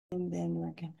And then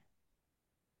we're gonna.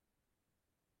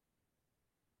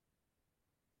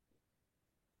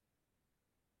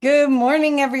 Good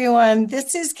morning, everyone.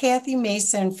 This is Kathy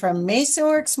Mason from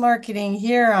MasonWorks Marketing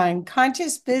here on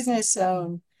Conscious Business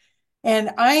Zone.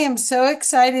 And I am so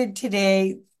excited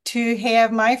today to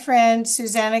have my friend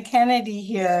Suzanna Kennedy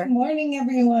here. Good morning,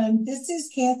 everyone. This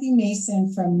is Kathy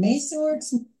Mason from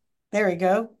MasonWorks. There we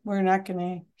go. We're not going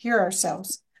to hear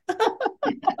ourselves.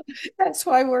 That's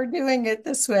why we're doing it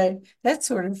this way. That's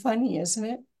sort of funny, isn't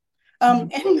it?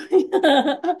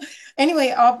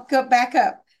 Anyway, I'll go back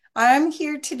up. I'm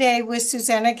here today with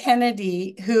Suzanna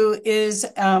Kennedy, who is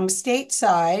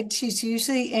stateside. She's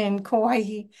usually in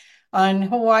Kauai, on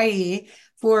Hawaii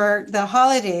for the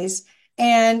holidays,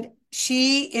 and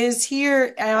she is here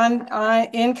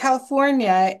in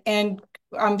California. And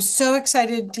I'm so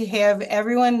excited to have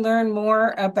everyone learn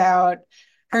more about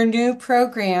her new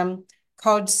program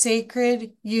called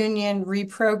Sacred Union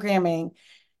Reprogramming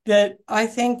that I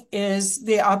think is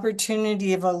the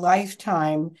opportunity of a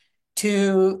lifetime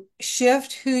to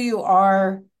shift who you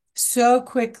are so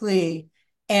quickly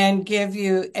and give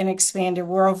you an expanded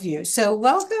worldview. So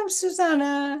welcome,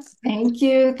 Susanna. Thank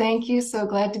you. Thank you. So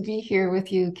glad to be here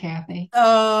with you, Kathy.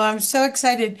 Oh, I'm so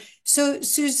excited. So,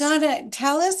 Susanna,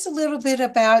 tell us a little bit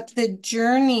about the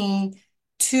journey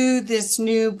to this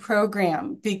new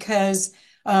program because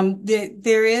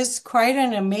there is quite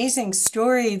an amazing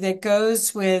story that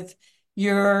goes with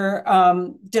your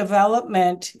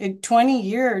development,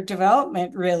 20-year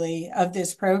development, really, of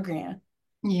this program.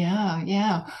 Yeah,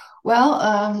 yeah.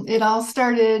 Well, it all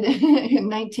started in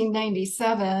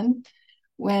 1997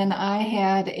 when I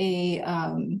had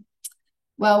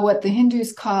what the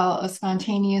Hindus call a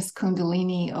spontaneous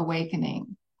Kundalini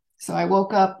awakening. So I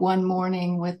woke up one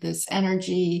morning with this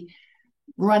energy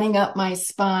running up my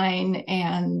spine,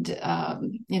 and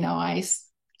I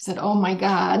said, "Oh my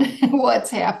God,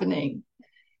 what's happening?"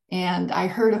 And I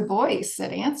heard a voice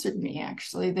that answered me,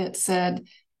 actually, that said,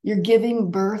 "You're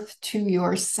giving birth to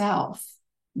yourself.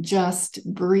 Just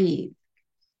breathe."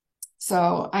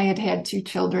 So I had had two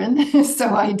children.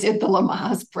 So I did the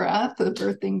Lamaze breath, the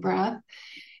birthing breath,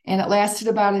 and it lasted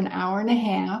about an hour and a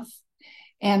half.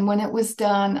 And when it was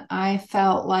done, I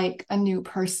felt like a new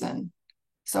person.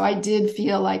 So I did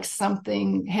feel like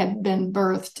something had been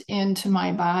birthed into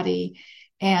my body,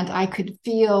 and I could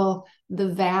feel the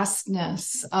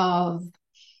vastness of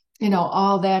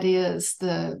all that is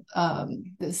the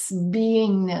this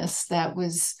beingness that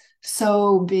was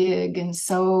so big and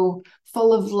so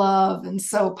full of love and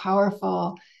so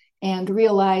powerful, and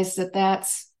realize that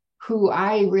that's who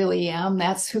I really am.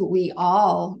 That's who we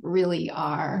all really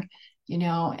are.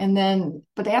 And then,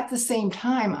 but at the same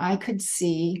time, I could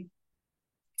see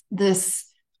this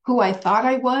who I thought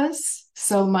I was.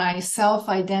 So my self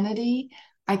identity,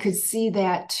 I could see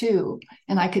that too.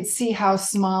 And I could see how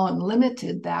small and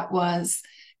limited that was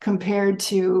compared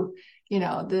to,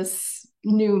 this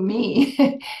new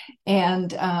me.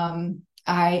 And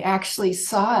I actually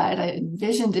saw it, I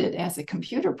envisioned it as a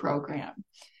computer program.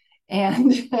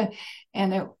 And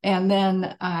and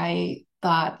then I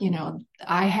thought,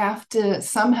 I have to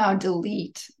somehow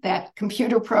delete that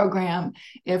computer program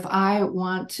if I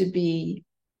want to be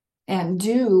and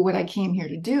do what I came here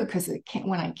to do. Because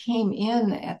when I came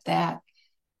in at that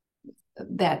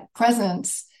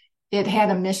presence, it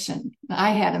had a mission.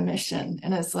 I had a mission,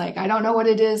 and it's like, I don't know what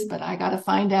it is, but I got to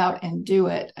find out and do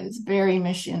it. It's very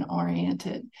mission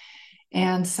oriented.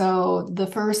 And so the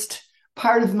first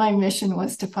part of my mission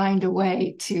was to find a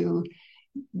way to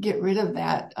get rid of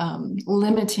that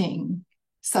limiting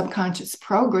subconscious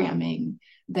programming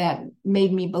that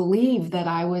made me believe that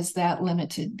I was that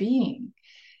limited being.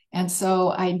 And so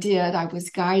I did. I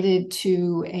was guided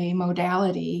to a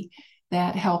modality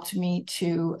that helped me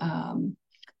to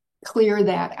clear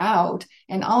that out.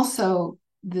 And also,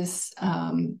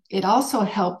 it also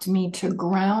helped me to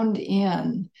ground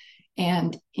in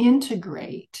and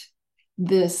integrate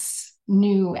this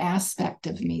new aspect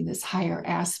of me, this higher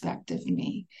aspect of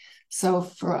me. So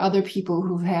for other people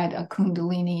who've had a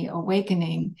Kundalini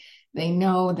awakening, they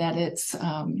know that it's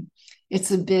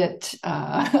a bit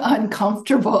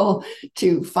uncomfortable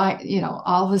to find,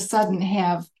 all of a sudden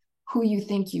have who you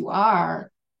think you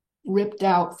are ripped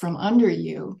out from under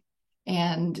you.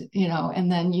 And,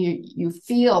 and then you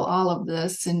feel all of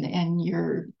this, and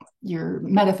your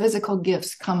metaphysical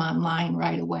gifts come online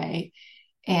right away.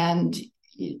 And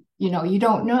you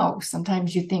don't know.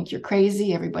 Sometimes you think you're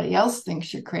crazy. Everybody else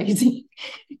thinks you're crazy.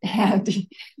 And,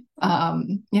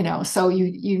 so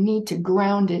you need to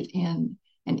ground it in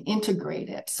and integrate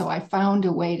it. So I found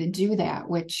a way to do that,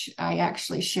 which I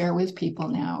actually share with people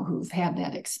now who've had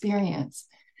that experience.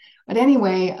 But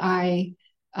anyway, I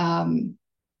um,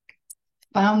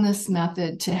 found this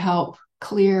method to help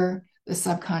clear the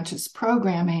subconscious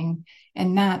programming,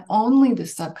 and not only the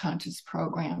subconscious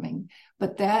programming,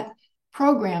 but that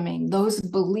programming, those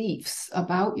beliefs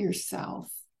about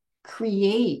yourself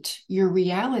create your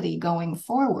reality going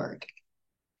forward.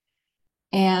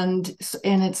 And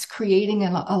it's creating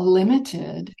a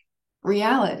limited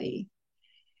reality.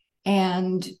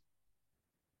 And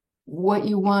what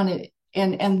you want to,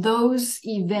 and those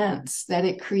events that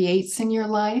it creates in your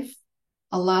life,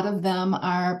 a lot of them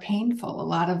are painful, a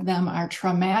lot of them are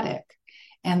traumatic,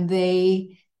 and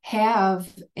they have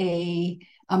a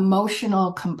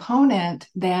emotional component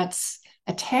that's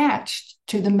attached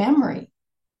to the memory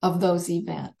of those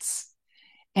events.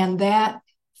 And that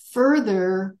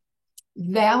further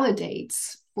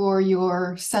validates for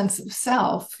your sense of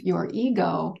self, your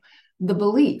ego, the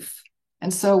belief.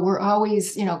 And so we're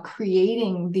always,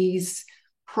 creating these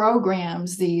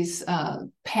programs, these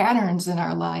patterns in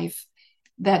our life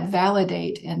that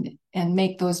validate and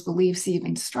make those beliefs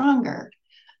even stronger.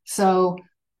 So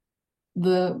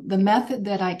the method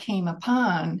that I came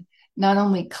upon not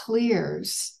only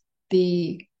clears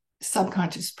the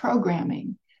subconscious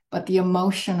programming, but the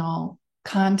emotional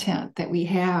content that we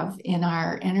have in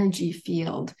our energy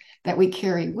field that we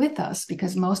carry with us,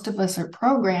 because most of us are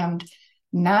programmed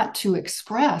not to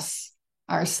express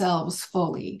ourselves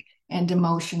fully and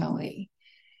emotionally.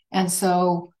 And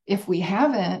so if we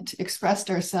haven't expressed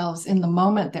ourselves in the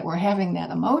moment that we're having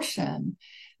that emotion,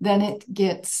 then it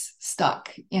gets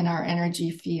stuck in our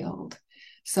energy field.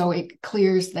 So it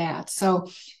clears that. So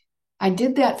I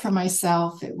did that for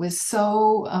myself. It was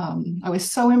so, I was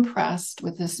so impressed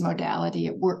with this modality.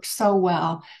 It worked so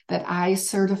well that I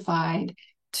certified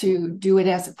to do it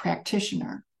as a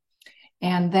practitioner.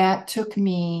 And that took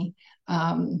me,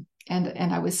 and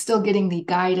I was still getting the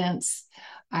guidance.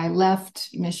 I left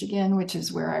Michigan, which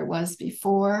is where I was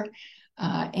before,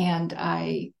 and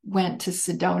I went to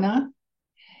Sedona,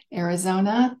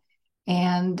 Arizona,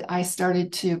 and I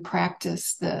started to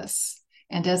practice this.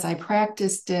 And as I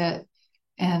practiced it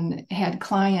and had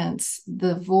clients,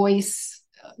 the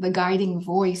guiding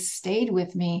voice stayed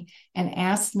with me and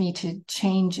asked me to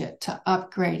change it, to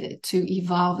upgrade it, to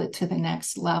evolve it to the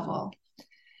next level.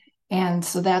 And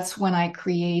so that's when I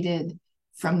created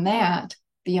from that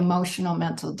the emotional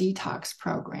mental detox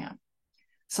program.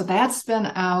 So that's been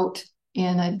out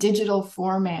in a digital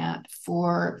format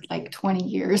for like 20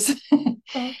 years.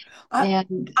 Oh,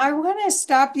 And I want to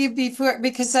stop you before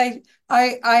because I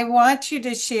want you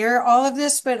to share all of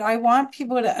this, but I want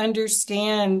people to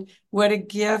understand what a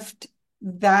gift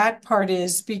that part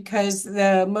is, because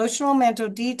the emotional mental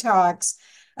detox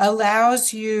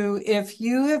allows you, if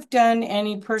you have done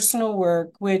any personal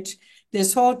work, which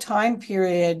this whole time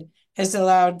period has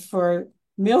allowed for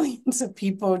millions of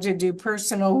people to do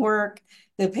personal work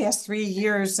the past 3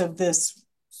 years of this,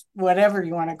 whatever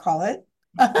you want to call it.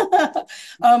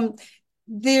 um,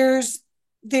 there's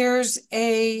there's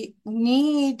a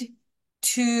need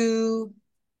to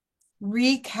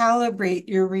recalibrate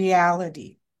your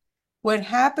reality. What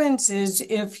happens is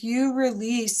if you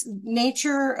release,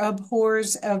 nature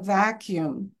abhors a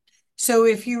vacuum. So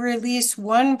if you release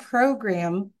one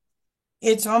program,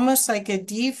 it's almost like a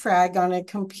defrag on a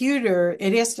computer.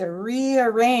 It has to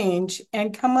rearrange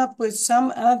and come up with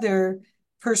some other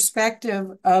perspective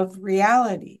of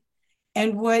reality.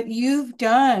 And what you've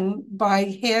done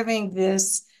by having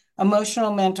this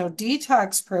emotional mental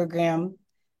detox program,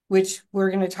 which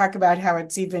we're going to talk about how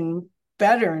it's even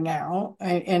better now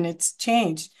and it's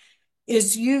changed,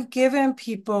 is you've given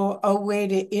people a way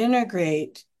to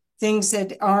integrate things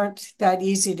that aren't that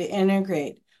easy to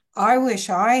integrate. I wish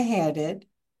I had it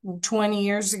 20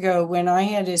 years ago when I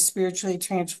had a spiritually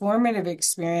transformative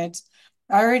experience.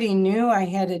 I already knew I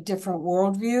had a different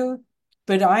worldview,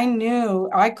 but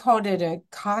I called it a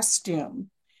costume,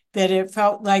 that it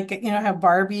felt like, how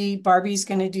Barbie's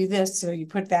going to do this. So you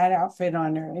put that outfit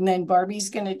on her, and then Barbie's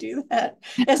going to do that.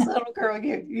 As a little girl,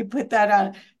 you put that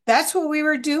on. That's what we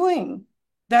were doing.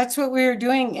 That's what we were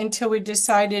doing until we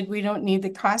decided we don't need the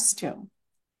costume.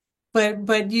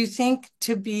 But you think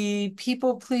to be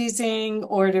people pleasing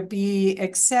or to be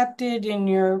accepted in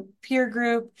your peer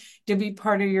group, to be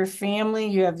part of your family,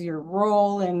 you have your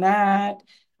role in that.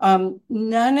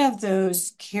 None of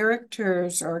those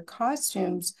characters or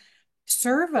costumes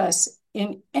serve us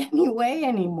in any way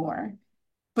anymore.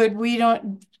 But we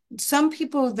don't, some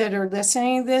people that are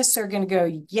listening to this are going to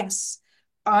go, yes,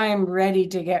 I'm ready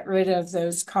to get rid of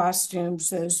those costumes,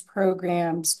 those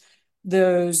programs,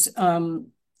 those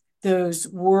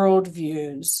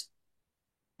worldviews,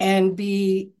 and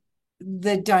be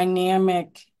the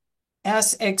dynamic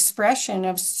as expression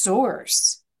of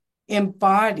source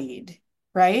embodied,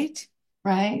 right?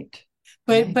 Right.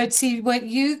 But Right. but see, what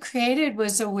you created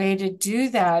was a way to do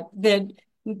that. That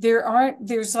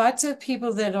there's lots of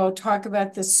people that'll talk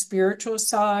about the spiritual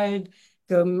side,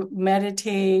 go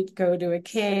meditate, go to a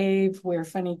cave, wear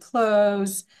funny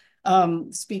clothes,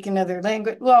 speak another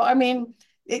language. Well, I mean,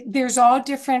 there's all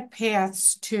different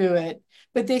paths to it.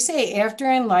 But they say after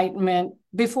enlightenment,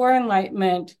 before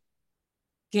enlightenment,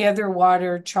 gather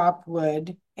water, chop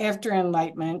wood. After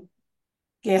enlightenment,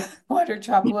 gather water,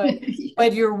 chop wood. Yeah.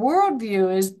 But your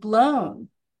worldview is blown.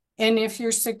 And if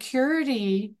your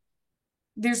security,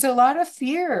 there's a lot of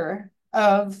fear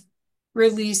of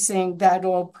releasing that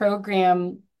old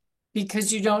program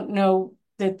because you don't know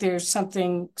that there's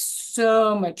something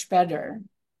so much better.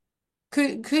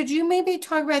 Could you maybe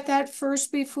talk about that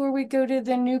first before we go to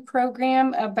the new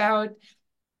program about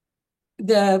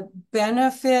the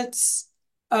benefits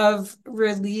of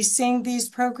releasing these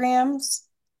programs?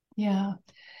 Yeah.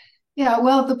 Yeah.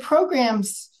 Well, the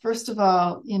programs, first of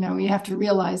all, you have to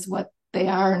realize what they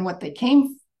are and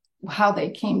how they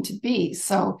came to be.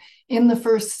 So, in the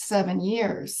first 7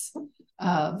 years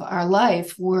of our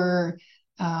life, we're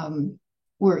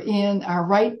in our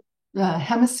right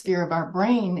hemisphere of our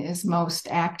brain is most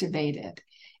activated.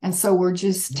 And so we're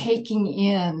just taking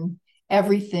in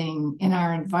everything in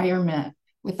our environment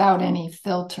without any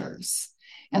filters.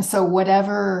 And so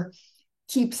whatever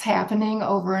keeps happening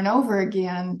over and over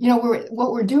again,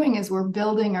 what we're doing is we're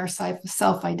building our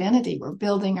self identity, we're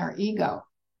building our ego.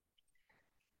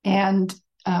 And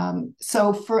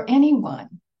so for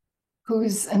anyone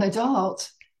who's an adult,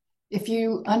 if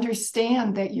you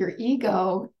understand that your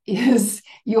ego is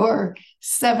your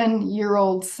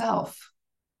 7-year-old self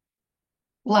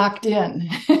locked in,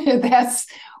 that's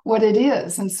what it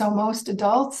is. And so most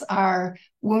adults are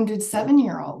wounded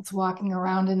 7-year-olds walking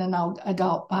around in an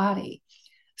adult body.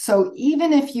 So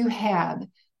even if you had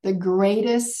the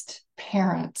greatest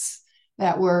parents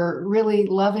that were really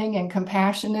loving and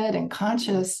compassionate and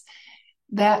conscious,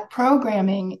 that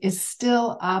programming is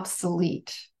still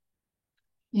obsolete.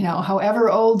 However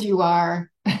old you are,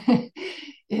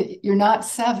 you're not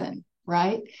 7,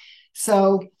 right?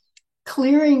 So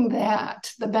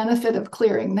the benefit of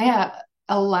clearing that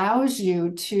allows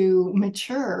you to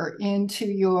mature into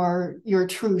your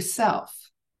true self.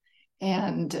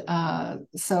 And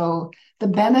so the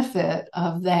benefit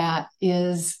of that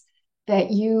is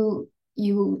that you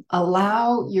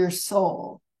allow your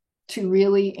soul to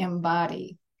really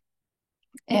embody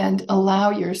and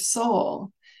allow your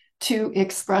soul to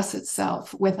express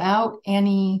itself without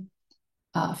any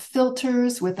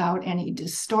filters, without any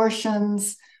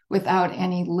distortions, without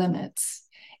any limits.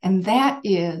 And that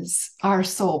is our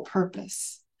soul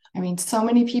purpose. I mean, so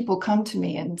many people come to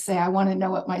me and say, I want to know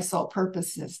what my soul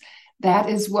purpose is. That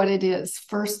is what it is.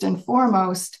 First and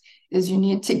foremost is you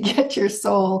need to get your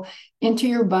soul into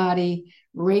your body,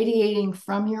 radiating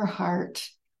from your heart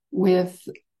without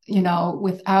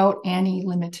any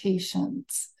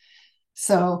limitations.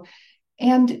 So,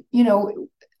 and,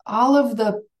 all of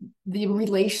the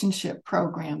relationship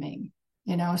programming,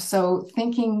 so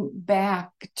thinking back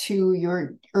to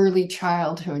your early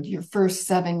childhood, your first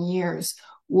 7 years,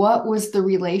 what was the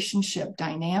relationship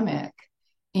dynamic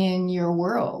in your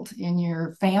world, in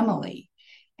your family?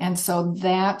 And so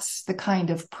that's the kind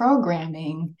of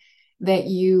programming that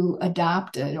you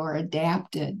adopted or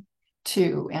adapted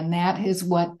to. And that is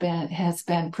what has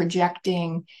been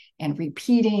projecting and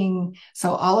repeating.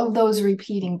 So all of those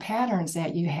repeating patterns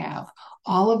that you have,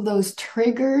 all of those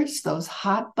triggers, those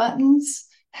hot buttons,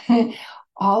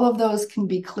 all of those can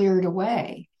be cleared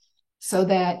away so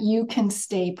that you can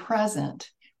stay present.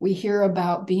 We hear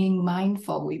about being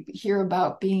mindful, we hear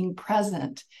about being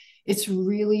present. It's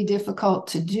really difficult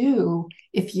to do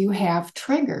if you have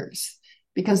triggers,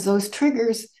 because those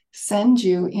triggers send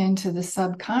you into the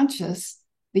subconscious,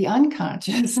 the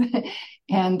unconscious.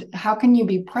 And how can you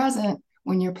be present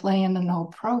when you're playing an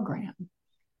old program?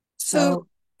 So So,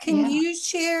 can yeah. you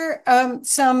share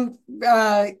some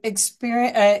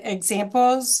experience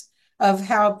examples of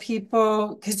how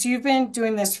people, because you've been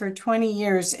doing this for 20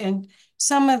 years, and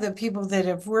some of the people that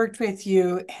have worked with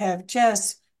you have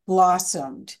just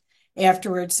blossomed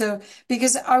afterwards. So,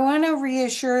 because I want to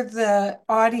reassure the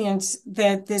audience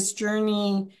that this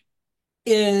journey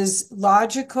is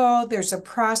logical, there's a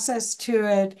process to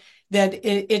it, that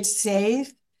it's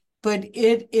safe, but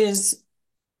it is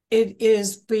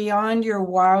beyond your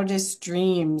wildest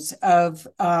dreams of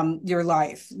your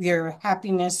life, your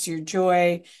happiness, your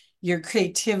joy, your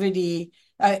creativity.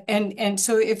 And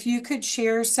so if you could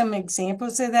share some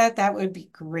examples of that, that would be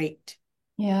great.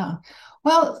 Yeah.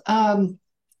 Well,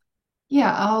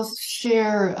 Yeah, I'll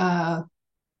share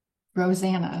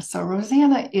Rosanna. So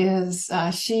Rosanna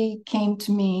she came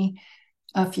to me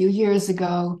a few years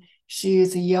ago. She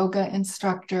is a yoga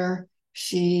instructor.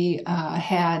 She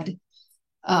had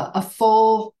a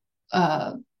full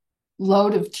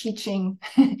load of teaching.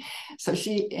 So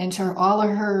all of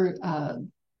her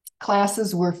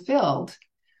classes were filled.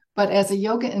 But as a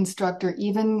yoga instructor,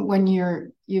 even when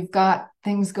you've got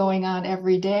things going on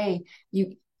every day,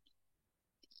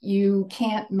 you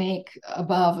can't make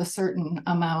above a certain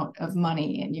amount of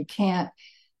money, and you can't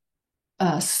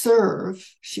serve.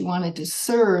 She wanted to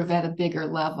serve at a bigger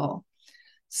level.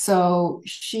 So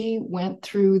she went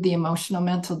through the emotional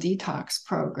mental detox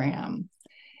program,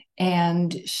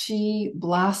 and she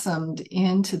blossomed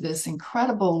into this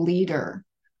incredible leader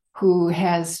who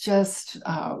has just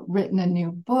written a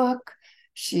new book.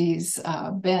 She's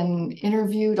been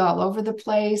interviewed all over the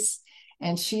place,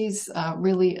 and she's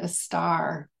really a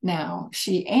star now.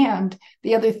 And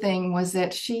the other thing was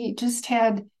that she just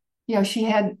had, she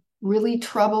had really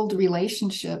troubled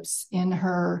relationships in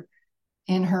her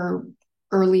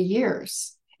early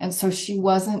years. And so she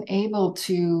wasn't able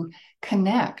to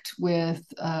connect with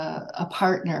a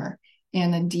partner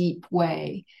in a deep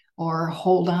way or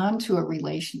hold on to a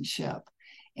relationship.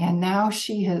 And now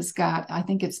she has got, I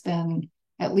think it's been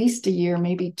at least a year,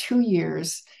 maybe 2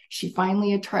 years, she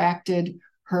finally attracted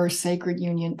her sacred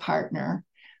union partner,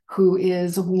 who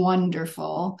is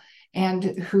wonderful and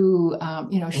who,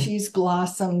 she's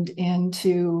blossomed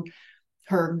into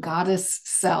her goddess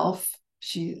self.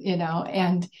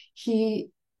 And he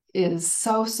is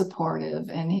so supportive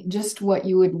and just what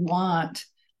you would want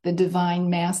the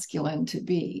divine masculine to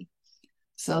be.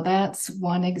 So that's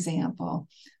one example.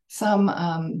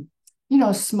 Some,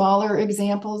 smaller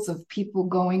examples of people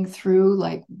going through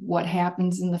like what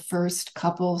happens in the first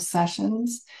couple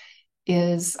sessions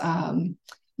is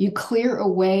you clear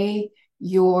away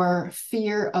your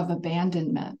fear of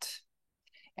abandonment.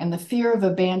 And the fear of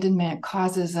abandonment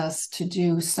causes us to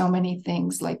do so many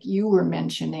things, like you were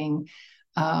mentioning,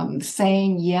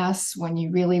 saying yes when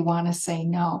you really want to say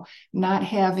no, not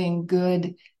having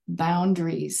good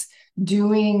boundaries,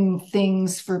 doing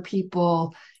things for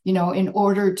people, in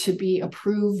order to be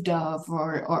approved of,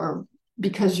 or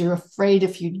because you're afraid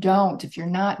if you're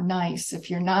not nice,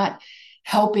 if you're not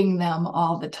helping them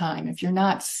all the time, if you're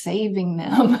not saving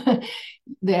them,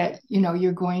 that,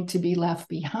 you're going to be left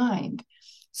behind.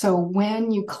 So when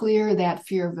you clear that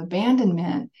fear of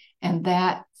abandonment and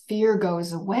that fear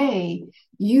goes away,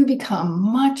 you become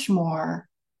much more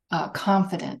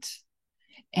confident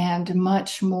and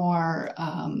much more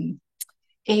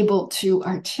able to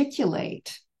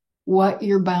articulate what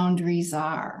your boundaries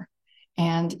are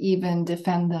and even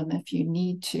defend them if you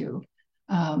need to.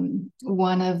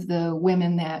 One of the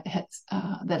women that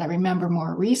I remember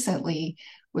more recently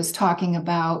was talking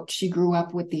about she grew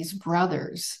up with these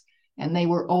brothers, and they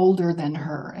were older than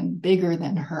her and bigger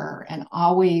than her and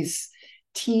always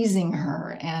teasing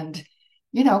her, and,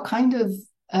 kind of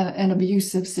an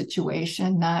abusive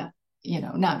situation, not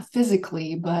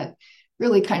physically, but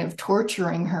really kind of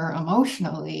torturing her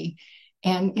emotionally.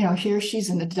 And, here she's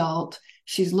an adult.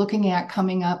 She's looking at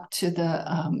coming up to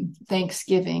the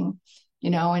Thanksgiving,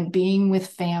 and being with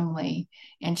family.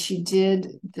 And she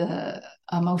did the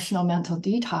emotional mental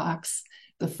detox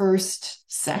the first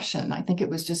session. I think it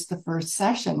was just the first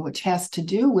session, which has to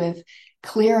do with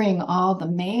clearing all the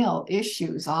male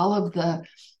issues, all of the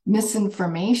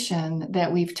misinformation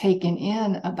that we've taken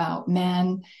in about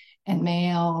men and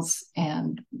males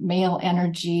and male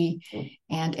energy.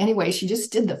 And anyway, she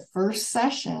just did the first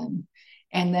session.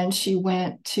 And then she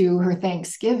went to her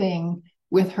Thanksgiving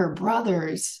with her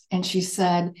brothers, and she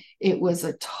said it was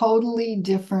a totally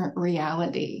different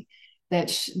reality,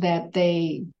 that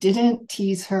they didn't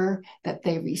tease her, that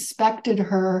they respected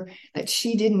her, that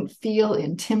she didn't feel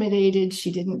intimidated,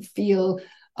 she didn't feel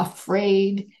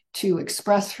afraid to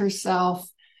express herself.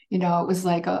 It was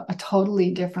like a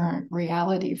totally different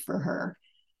reality for her.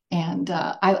 And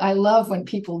I love when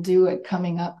people do it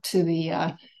coming up to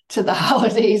the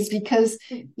holidays, because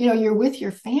you're with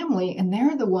your family and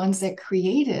they're the ones that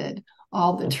created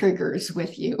all the triggers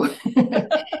with you.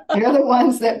 They're the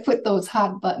ones that put those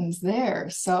hot buttons there.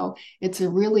 So it's a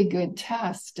really good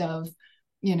test of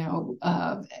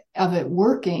it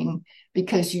working,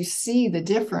 because you see the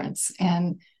difference.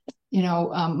 And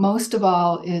most of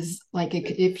all is like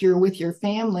if you're with your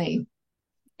family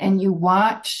and you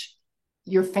watch,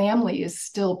 your family is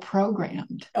still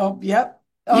programmed. Oh, yep.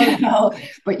 Oh,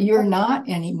 But you're not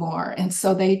anymore. And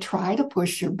so they try to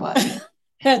push your button.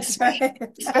 that's right.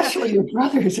 Especially your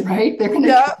brothers, right? They're going to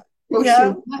Yeah, push yeah.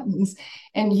 your buttons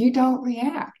and you don't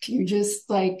react. You just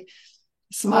like,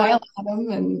 smile Well, at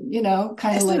them and,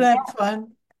 kind of isn't like, that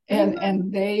fun?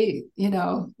 and they,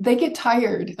 they get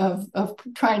tired of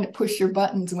trying to push your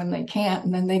buttons when they can't,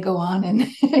 and then they go on and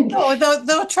Oh,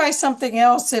 they'll try something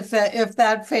else if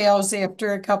that fails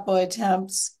after a couple of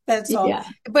attempts. That's all. yeah.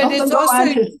 But Oh, they'll it's go also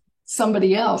on to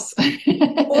somebody else.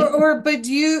 but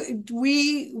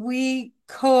we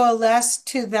coalesce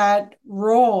to that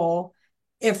role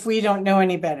if we don't know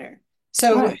any better.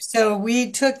 So Right.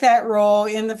 we took that role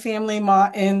in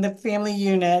the in the family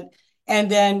unit,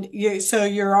 and then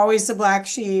you're always the black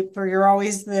sheep, or you're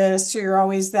always this, or you're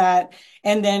always that.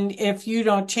 And then if you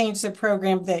don't change the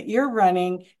program that you're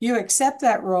running, you accept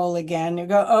that role again. You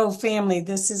go, oh, family,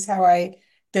 this is how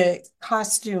the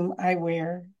costume I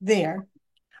wear there.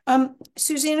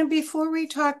 Susanna, before we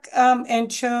talk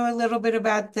and show a little bit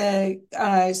about the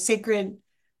Sacred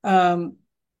um,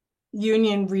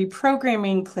 Union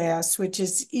reprogramming class, which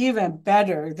is even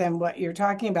better than what you're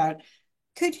talking about,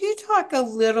 could you talk a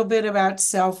little bit about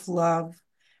self-love? Mhm.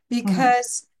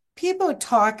 Because people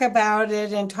talk about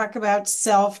it and talk about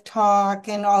self-talk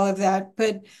and all of that,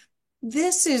 but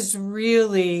this is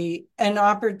really an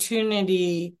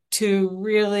opportunity to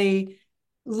really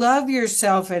love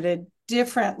yourself at a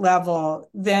different level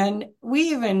than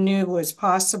we even knew was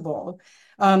possible.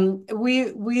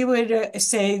 We would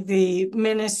say the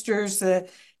ministers, the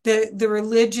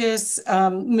religious,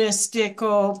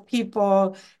 mystical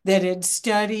people that had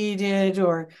studied it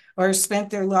or spent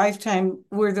their lifetime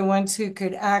were the ones who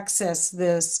could access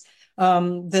this.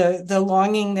 The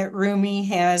longing that Rumi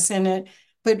has in it,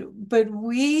 but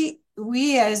we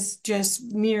as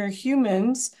just mere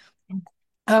humans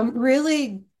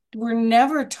really were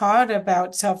never taught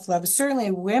about self-love.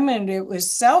 Certainly women, it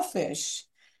was selfish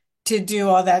to do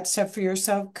all that stuff for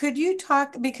yourself. Could you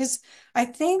talk, because I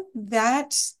think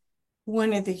that's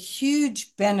one of the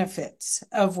huge benefits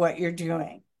of what you're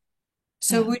doing.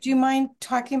 So Yeah. would you mind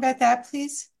talking about that,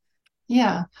 please?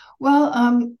 Yeah. Well,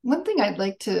 one thing I'd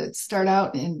like to start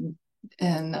out and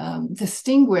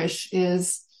distinguish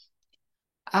is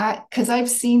because I've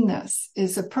seen this,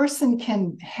 is a person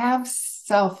can have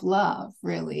self-love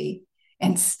really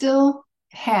and still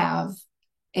have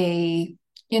a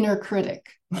inner critic.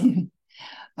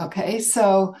 Okay,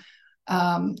 so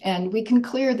and we can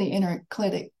clear the inner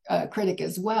critic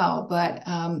as well, but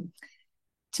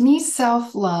to me,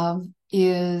 self-love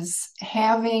is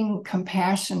having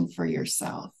compassion for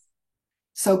yourself.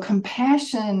 So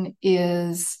compassion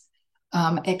is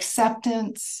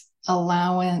acceptance,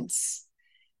 allowance,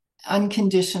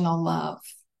 unconditional love.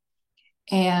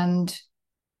 And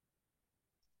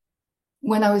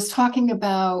when I was talking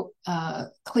about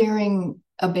clearing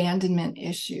abandonment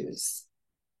issues,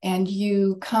 and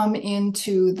you come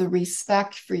into the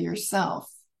respect for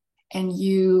yourself, and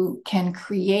you can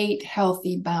create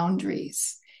healthy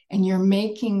boundaries, and you're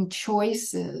making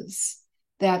choices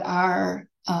that are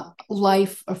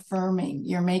life affirming.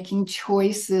 You're making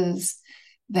choices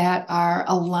that are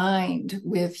aligned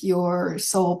with your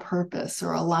soul purpose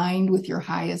or aligned with your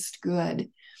highest good.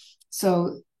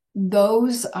 So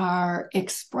those are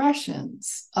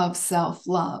expressions of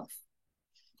self-love.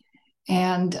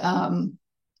 And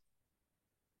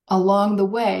along the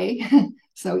way,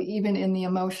 so even in the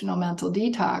emotional mental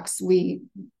detox, we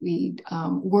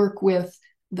work with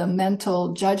the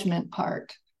mental judgment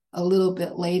part a little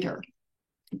bit later.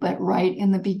 But right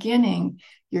in the beginning,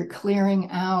 you're clearing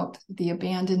out the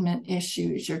abandonment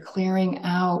issues. You're clearing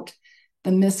out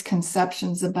the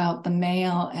misconceptions about the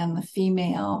male and the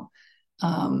female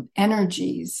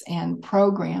energies and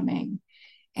programming.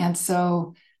 And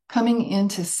so coming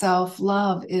into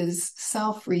self-love is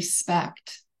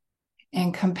self-respect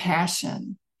and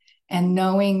compassion, and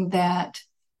knowing that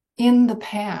in the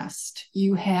past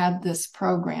you had this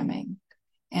programming.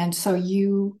 And so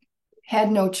you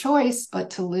had no choice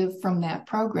but to live from that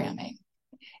programming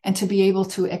and to be able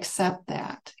to accept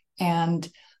that and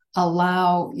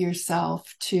allow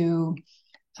yourself to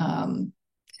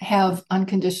have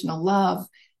unconditional love,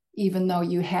 even though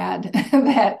you had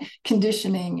that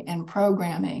conditioning and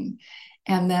programming,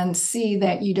 and then see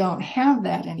that you don't have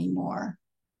that anymore,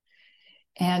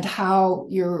 and how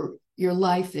your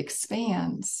life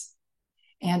expands,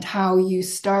 and how you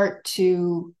start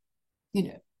to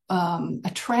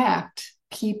attract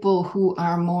people who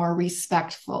are more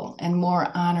respectful and more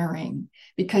honoring,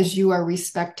 because you are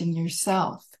respecting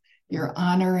yourself, you're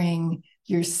honoring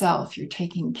yourself, you're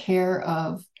taking care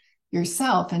of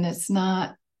yourself. And it's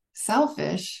not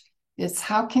selfish, it's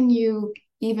how can you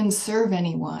even serve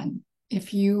anyone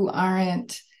if you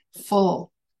aren't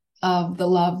full of the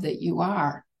love that you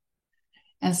are.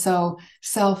 And so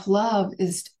self-love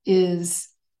is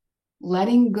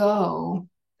letting go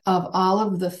of all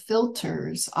of the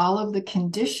filters, all of the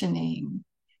conditioning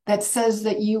that says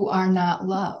that you are not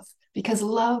love. Because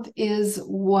love is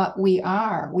what we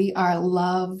are. We are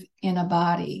love in a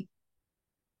body.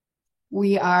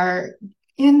 We are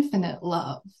infinite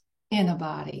love in a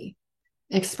body,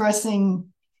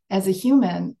 expressing as a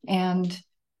human. And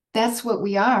that's what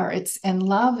we are. And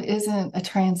love isn't a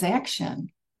transaction.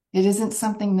 It isn't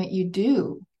something that you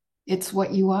do. It's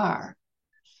what you are.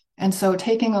 And so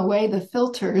taking away the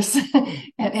filters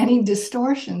and any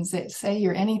distortions that say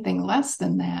you're anything less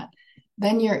than that,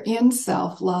 then you're in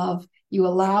self-love. You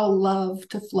allow love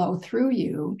to flow through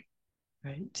you,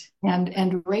 Right.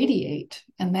 and radiate.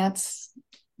 And that's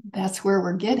where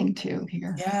we're getting to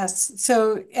here. Yes.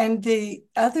 So, and the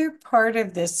other part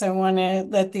of this I want to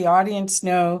let the audience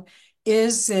know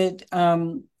is that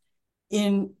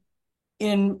in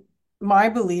in my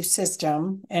belief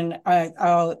system, and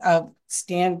I'll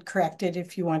stand corrected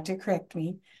if you want to correct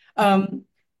me.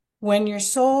 When your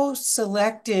soul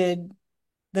selected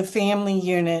the family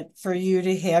unit for you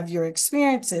to have your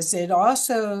experiences, it,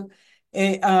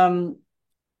 um,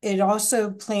 it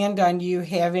also planned on you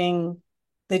having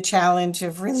the challenge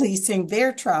of releasing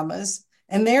their traumas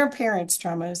and their parents'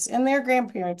 traumas and their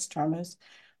grandparents' traumas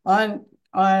on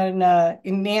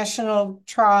national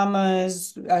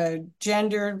traumas,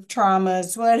 gender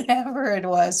traumas, whatever it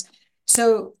was.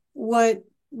 So what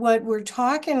we're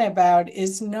talking about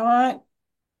is not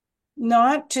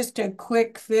just a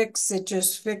quick fix that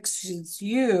just fixes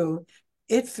you,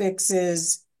 it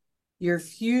fixes your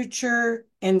future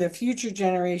and the future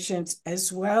generations,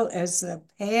 as well as the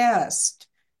past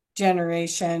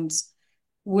generations,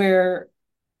 where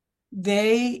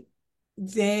they,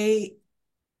 they,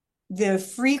 the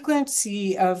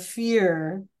frequency of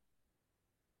fear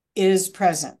is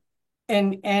present.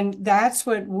 And that's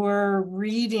what we're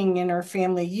reading in our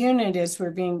family unit is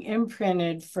we're being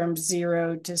imprinted from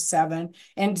 0 to 7.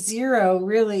 And 0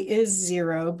 really is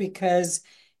 0 because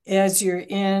as you're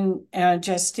in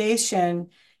gestation,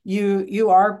 you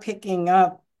are picking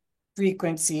up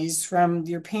frequencies from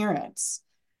your parents.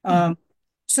 Mm-hmm.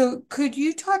 So could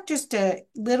you talk just a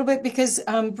little bit because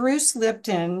Bruce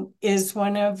Lipton is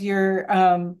one of your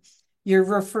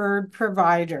referred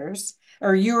providers,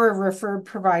 or you're a referred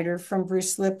provider from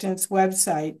Bruce Lipton's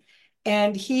website,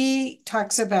 and he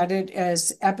talks about it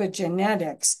as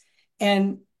epigenetics,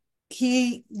 and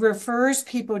he refers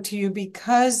people to you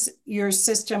because your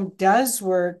system does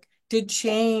work to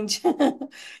change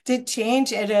to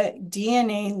change at a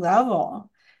DNA level.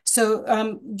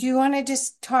 So, do you want to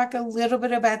just talk a little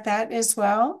bit about that as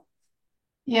well?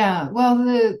 Yeah,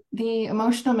 well, the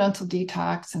emotional mental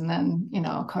detox, and then,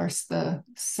 of course, the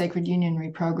sacred union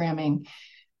reprogramming.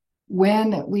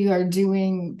 When we are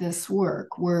doing this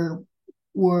work, we're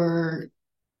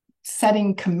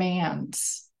setting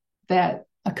commands that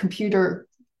a computer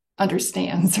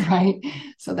understands, right?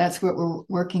 So that's what we're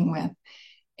working with.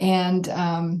 And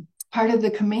part of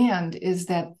the command is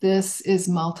that this is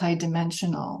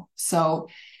multidimensional. So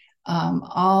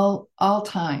all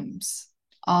times,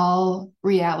 all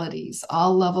realities,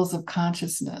 all levels of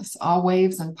consciousness, all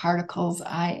waves and particles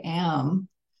I am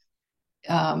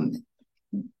um,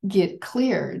 get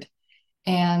cleared.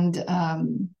 And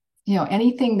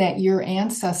anything that your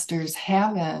ancestors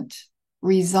haven't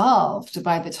resolved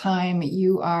by the time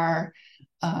you are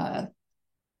uh,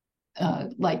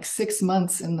 like 6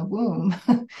 months in the womb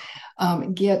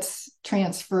gets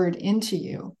transferred into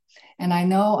you. And I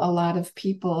know a lot of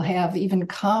people have even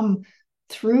come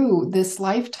through this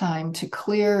lifetime to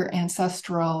clear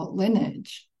ancestral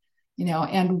lineage,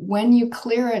 and when you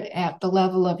clear it at the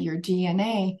level of your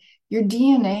DNA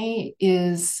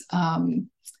is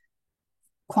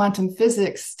quantum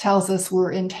physics tells us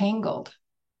we're entangled.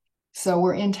 So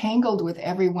we're entangled with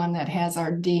everyone that has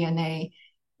our DNA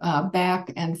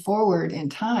back and forward in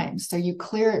time. So you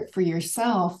clear it for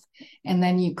yourself and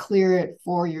then you clear it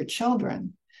for your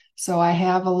children. So I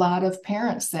have a lot of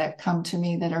parents that come to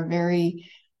me that are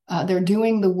they're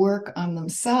doing the work on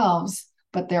themselves,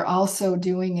 but they're also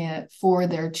doing it for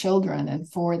their children and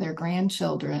for their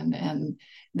grandchildren and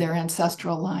their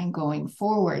ancestral line going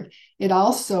forward. It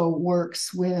also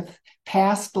works with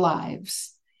past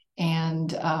lives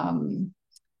and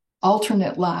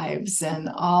alternate lives and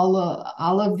all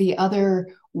of the other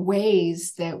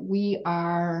ways that we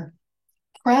are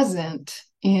present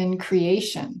in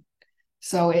creation.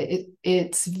 So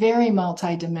it's very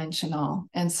multidimensional.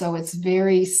 And so it's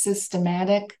very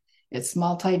systematic, it's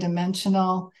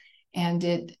multidimensional, and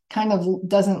it kind of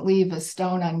doesn't leave a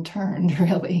stone unturned,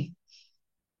 really.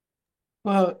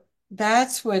 Well,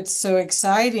 that's what's so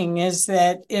exciting is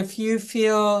that if you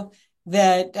feel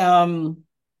that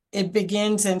it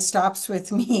begins and stops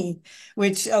with me,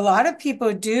 which a lot of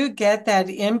people do get that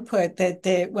input that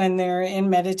they when they're in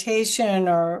meditation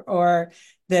or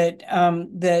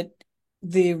that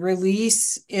the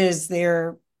release is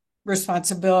their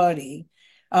responsibility.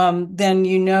 Then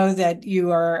you know that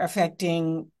you are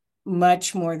affecting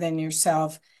much more than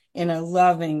yourself in a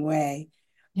loving way.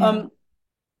 Yeah. Um,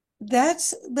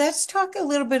 let's talk a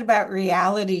little bit about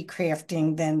reality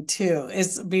crafting then too,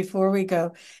 is before we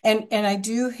go. And I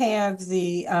do have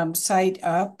the site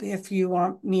up if you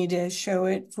want me to show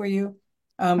it for you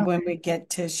when we Okay. get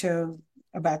to show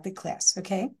about the class,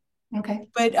 okay? Okay.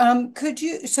 But could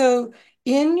you, so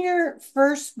in your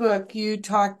first book, you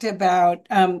talked about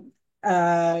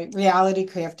reality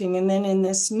crafting, and then in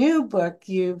this new book,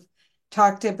 you've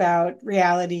talked about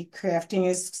reality crafting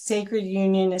as sacred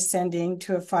union ascending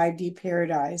to a 5D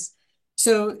paradise.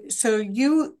 So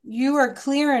you are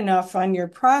clear enough on your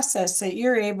process that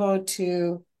you're able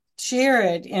to share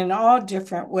it in all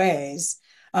different ways.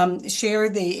 Share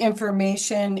the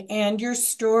information and your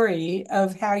story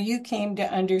of how you came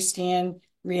to understand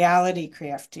reality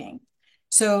crafting.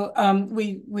 So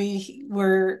we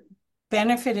were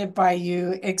benefited by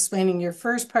you explaining your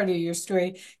first part of your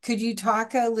story. Could you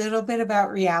talk a little bit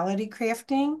about reality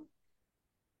crafting?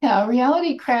 Yeah,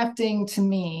 reality crafting to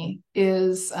me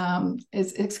is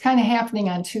it's kind of happening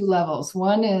on two levels.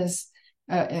 One is,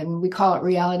 and we call it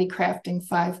reality crafting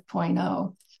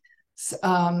 5.0.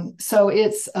 So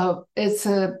it's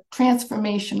a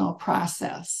transformational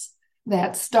process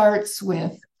that starts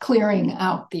with clearing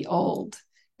out the old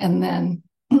and then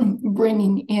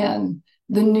bringing in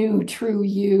the new true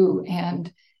you,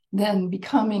 and then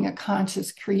becoming a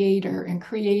conscious creator and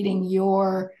creating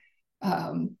your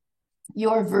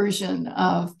version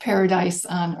of paradise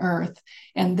on earth,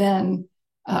 and then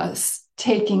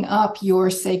taking up your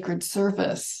sacred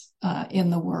service in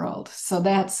the world. So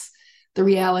that's the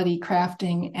reality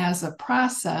crafting as a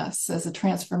process, as a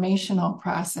transformational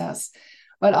process.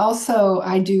 But also,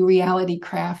 I do reality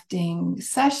crafting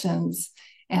sessions,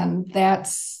 and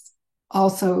that's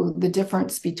also the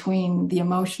difference between the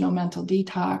emotional mental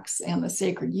detox and the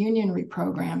sacred union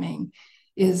reprogramming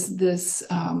is this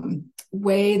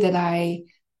way that I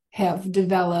have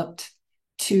developed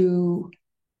to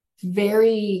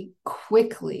very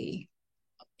quickly,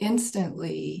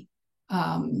 instantly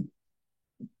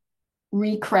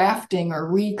recrafting or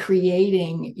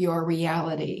recreating your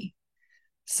reality.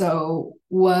 So,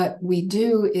 what we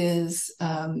do is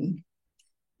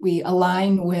we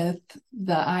align with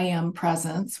the I am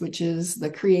presence, which is the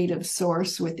creative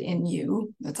source within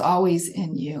you, that's always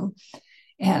in you.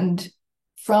 And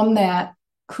from that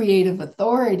creative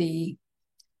authority,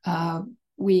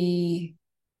 we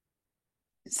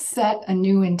set a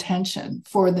new intention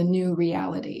for the new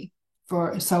reality.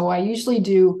 So I usually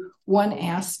do one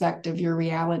aspect of your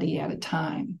reality at a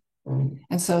time.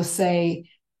 And so, say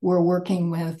we're working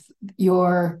with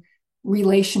your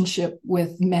relationship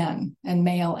with men and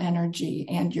male energy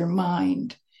and your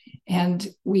mind, and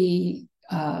we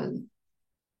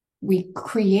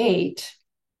create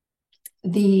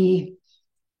the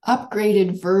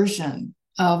upgraded version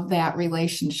of that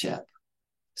relationship.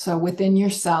 So within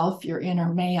yourself, your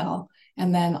inner male,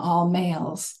 and then all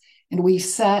males. And we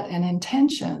set an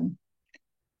intention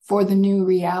for the new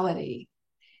reality.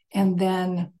 And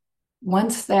then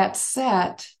once that's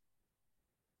set,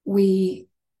 we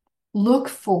look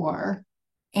for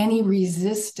any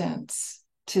resistance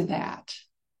to that.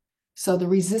 So the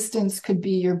resistance could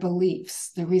be your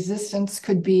beliefs. The resistance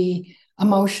could be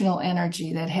emotional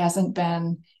energy that hasn't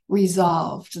been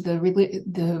resolved. The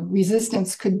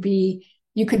resistance could be,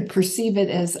 you could perceive it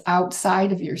as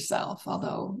outside of yourself,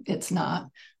 although it's not.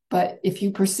 But if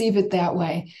you perceive it that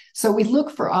way, so we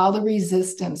look for all the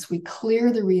resistance, we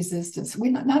clear the resistance. We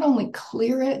not only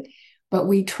clear it, but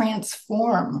we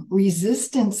transform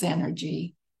resistance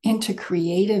energy into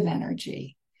creative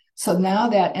energy. So now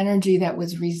that energy that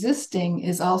was resisting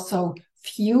is also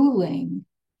fueling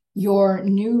your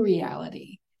new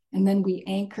reality. And then we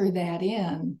anchor that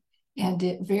in, and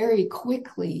it very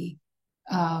quickly,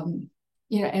 and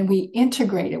we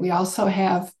integrate it. We also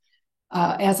have,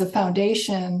 as a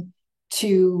foundation,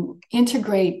 to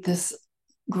integrate this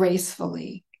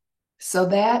gracefully. So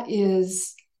that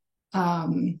is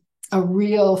a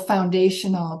real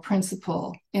foundational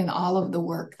principle in all of the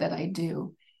work that I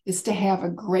do, is to have a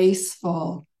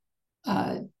graceful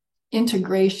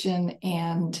integration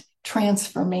and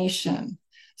transformation.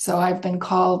 So I've been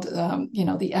called,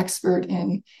 the expert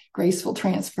in graceful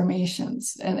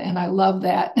transformations. And I love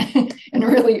that and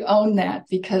really own that,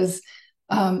 because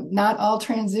not all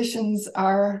transitions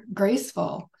are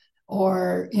graceful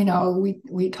or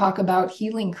we talk about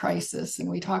healing crisis, and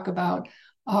we talk about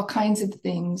all kinds of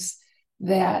things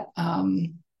that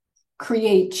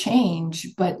create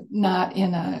change, but not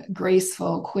in a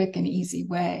graceful, quick, and easy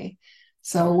way.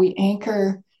 So we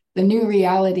anchor the new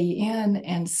reality in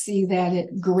and see that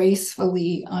it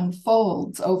gracefully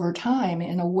unfolds over time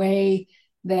in a way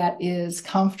that is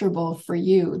comfortable for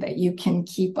you, that you can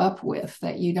keep up with,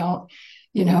 that you don't,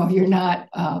 you're not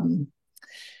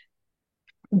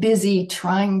busy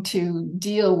trying to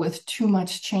deal with too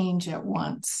much change at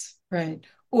once. Right.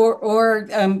 Or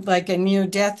like a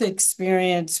near-death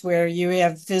experience where you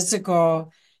have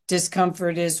physical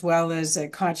discomfort as well as a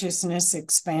consciousness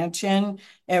expansion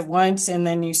at once, and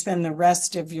then you spend the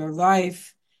rest of your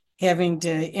life having to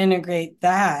integrate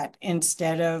that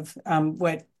instead of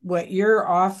what you're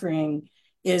offering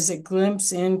is a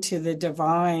glimpse into the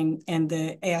divine and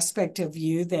the aspect of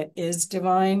you that is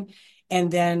divine, and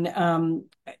then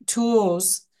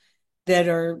tools that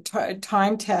are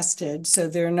time tested. So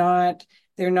they're not,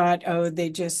 oh, they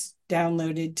just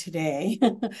downloaded today.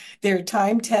 They're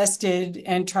time tested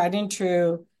and tried and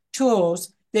true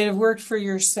tools that have worked for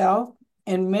yourself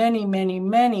and many, many,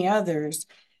 many others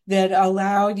that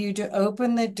allow you to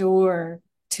open the door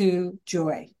to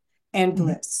joy and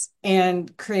bliss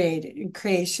and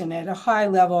creation at a high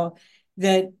level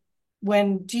that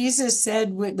when Jesus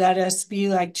said, let us be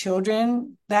like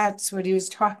children, that's what he was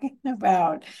talking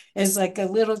about, is like a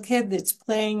little kid that's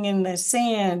playing in the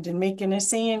sand and making a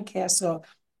sand castle.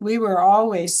 We were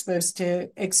always supposed to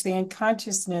expand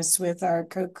consciousness with our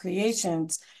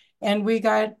co-creations. And we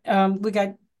got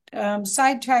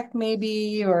sidetracked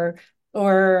maybe or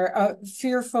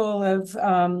fearful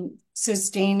of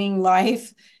sustaining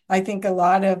life. I think a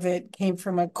lot of it came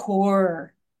from a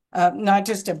core not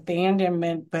just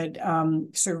abandonment, but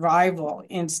survival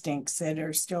instincts that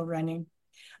are still running.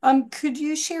 Could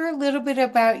you share a little bit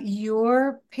about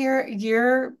your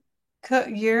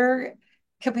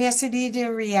capacity to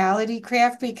reality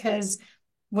craft? Because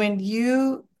when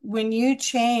you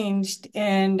changed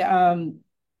and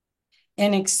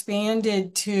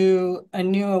expanded to a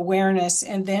new awareness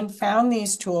and then found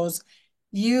these tools,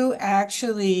 you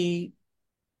actually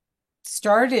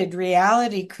started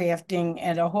reality crafting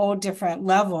at a whole different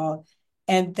level.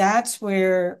 And that's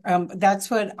what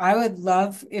I would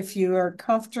love if you are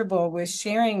comfortable with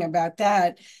sharing about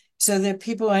that so that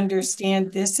people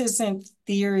understand this isn't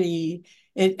theory.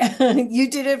 You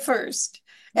did it first,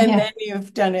 and Yeah. then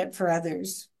you've done it for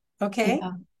others. Okay?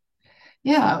 Yeah.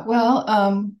 Yeah. Well,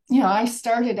 I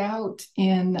started out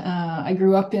I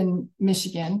grew up in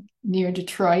Michigan near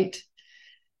Detroit,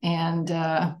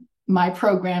 and my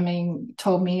programming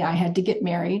told me I had to get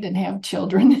married and have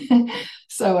children.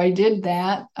 So I did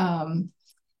that.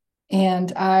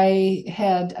 And I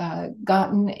had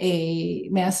gotten a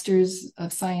master's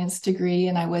of science degree,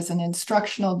 and I was an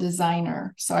instructional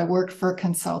designer. So I worked for a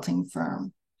consulting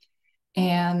firm.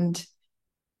 And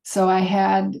so I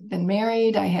had been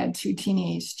married, I had two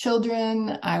teenage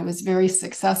children, I was very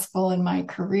successful in my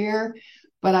career,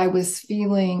 but I was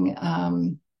feeling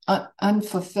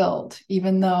unfulfilled,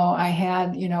 even though I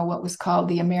had, what was called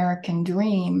the American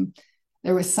dream.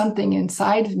 There was something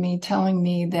inside of me telling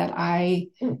me that I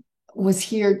was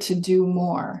here to do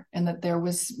more and that there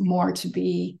was more to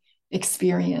be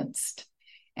experienced.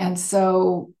 And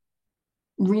so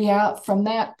from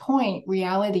that point,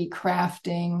 reality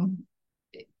crafting,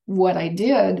 what I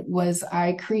did was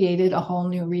I created a whole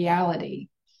new reality.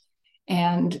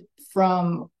 And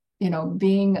from,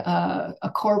 being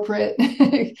a corporate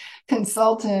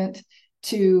consultant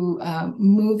to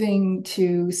moving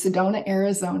to Sedona,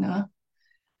 Arizona,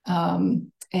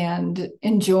 and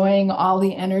enjoying all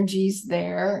the energies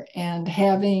there and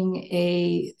having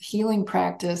a healing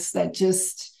practice that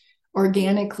just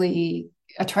organically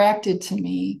attracted to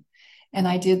me. And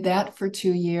I did that for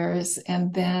 2 years.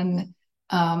 And then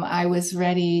I was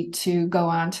ready to go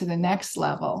on to the next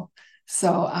level.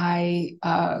 So I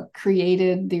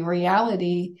created the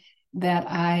reality that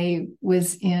I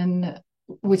was in,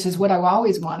 which is what I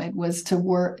always wanted, was to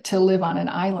live on an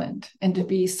island and to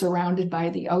be surrounded by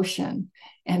the ocean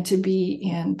and to be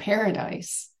in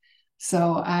paradise.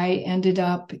 So I ended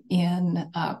up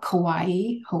in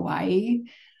Kauai, Hawaii,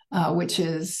 which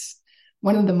is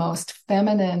one of the most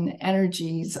feminine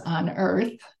energies on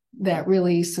earth that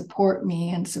really support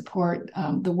me and support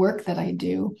the work that I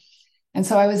do. And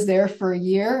so I was there for a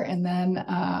year, and then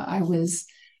I was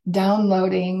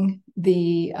downloading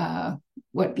the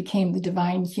what became the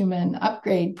Divine Human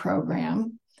Upgrade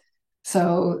Program.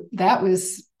 So that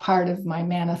was part of my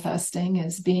manifesting,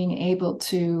 is being able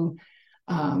to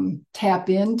tap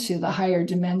into the higher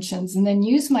dimensions and then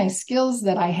use my skills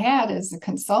that I had as a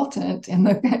consultant in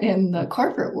the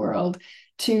corporate world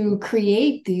to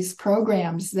create these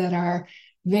programs that are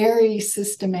very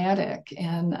systematic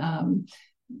and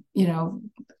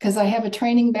because I have a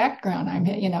training background. I'm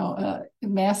a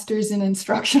master's in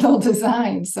instructional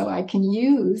design, so I can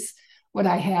use what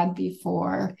I had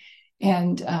before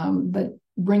and but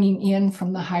bringing in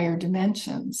from the higher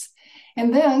dimensions.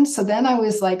 And then I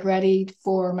was like ready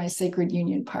for my sacred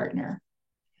union partner.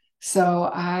 So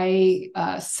I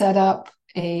set up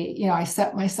I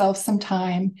set myself some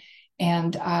time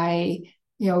and I,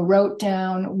 wrote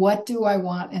down what do I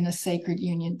want in a sacred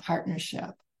union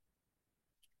partnership.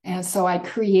 And so I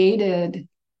created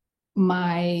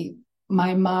my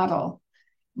model,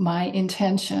 my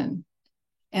intention,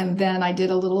 and then I did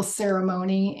a little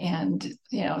ceremony and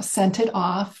sent it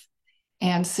off.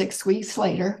 And 6 weeks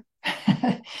later,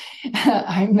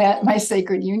 I met my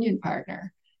sacred union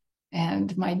partner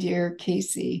and my dear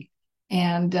Casey.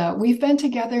 And we've been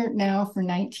together now for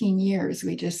 19 years.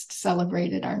 We just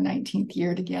celebrated our 19th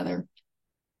year together.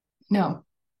 No,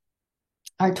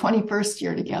 our 21st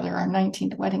year together, our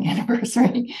 19th wedding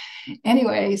anniversary.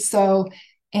 Anyway, so,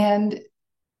 and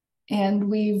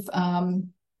we've,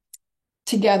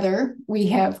 together, we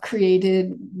have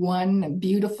created one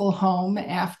beautiful home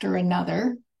after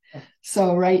another.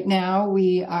 So right now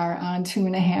we are on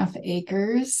 2.5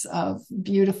 acres of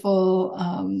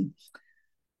beautiful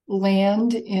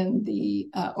land in the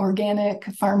organic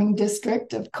farming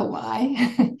district of Kauai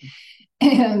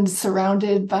and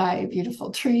surrounded by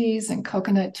beautiful trees and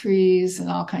coconut trees and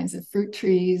all kinds of fruit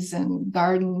trees and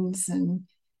gardens. And,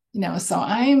 so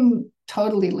I'm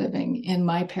totally living in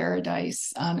my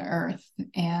paradise on earth.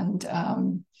 And,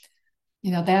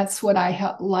 that's what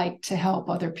I like to help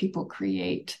other people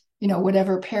create,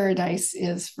 whatever paradise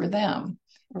is for them.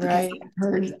 Because Right. I've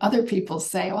heard other people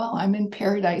say, well, I'm in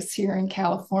paradise here in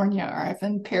California, or I'm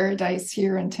in paradise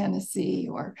here in Tennessee,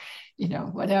 or,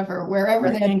 whatever, wherever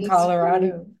Or that in is for you.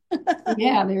 Colorado.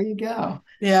 Yeah, there you go.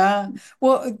 Yeah.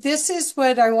 Well, this is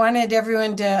what I wanted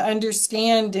everyone to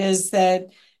understand is that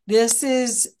this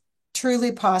is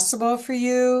truly possible for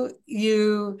you.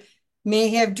 You may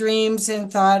have dreams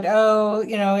and thought, oh,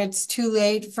 it's too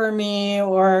late for me,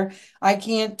 or I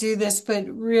can't do this, but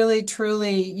really,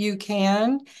 truly, you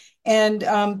can.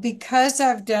 And because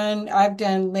I've done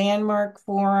Landmark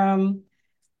Forum,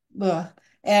 ugh,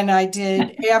 and I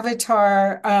did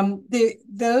Avatar.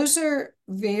 Those are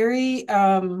very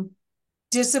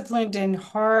disciplined and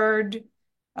hard.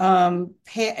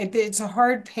 It's a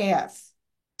hard path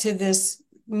to this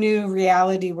new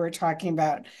reality we're talking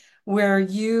about, where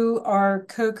you are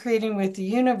co-creating with the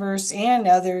universe and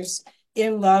others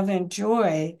in love and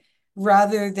joy,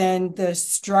 rather than the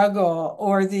struggle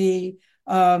or the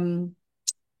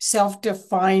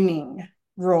self-defining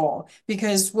role.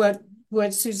 Because what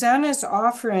Susanna's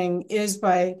offering is,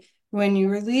 by when you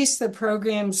release the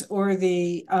programs or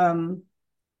the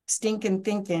stinking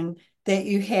thinking that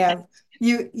you have,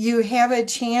 you have a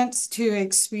chance to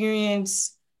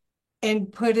experience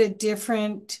and put a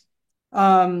different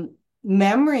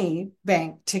memory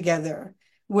bank together,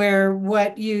 where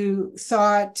what you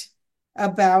thought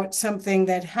about something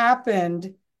that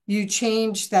happened, you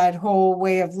change that whole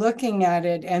way of looking at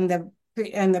it, and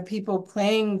the people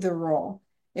playing the role.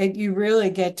 You really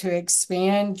get to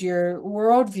expand your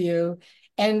worldview.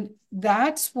 And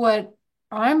that's what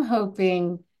I'm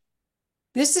hoping.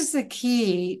 This is the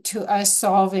key to us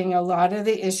solving a lot of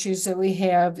the issues that we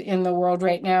have in the world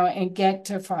right now and get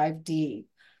to 5D.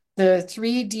 The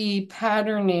 3D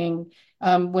patterning,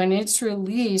 when it's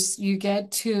released, you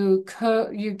get to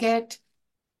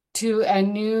a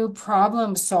new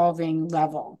problem solving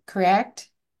level, correct?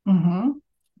 Mm-hmm.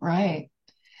 Right.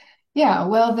 Yeah,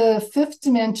 well, the fifth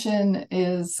dimension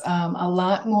is a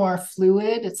lot more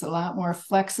fluid. It's a lot more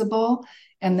flexible,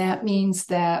 and that means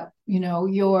that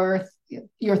your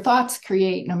thoughts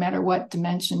create no matter what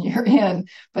dimension you're in.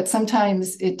 But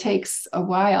sometimes it takes a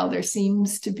while.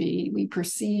 We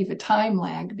perceive a time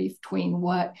lag between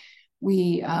what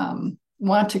we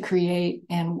want to create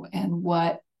and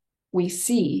what we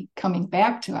see coming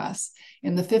back to us.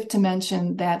 In the fifth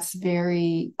dimension, that's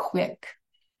very quick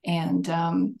and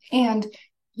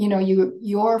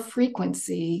your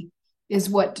frequency is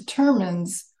what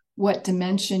determines what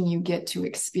dimension you get to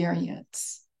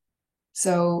experience.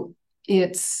 So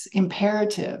it's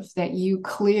imperative that you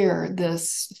clear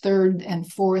this third and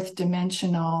fourth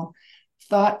dimensional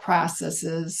thought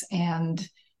processes and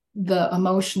the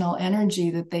emotional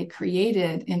energy that they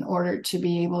created in order to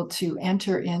be able to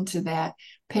enter into that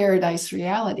paradise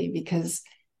reality, because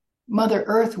Mother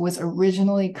Earth was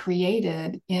originally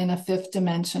created in a fifth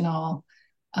dimensional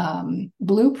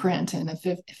blueprint, in a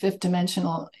fifth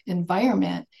dimensional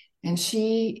environment. And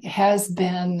she has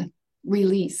been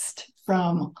released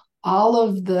from all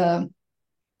of the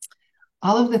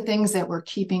things that were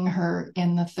keeping her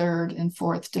in the third and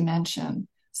fourth dimension.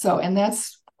 So, and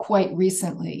that's quite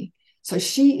recently. So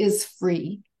she is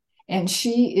free and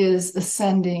she is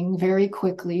ascending very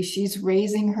quickly. She's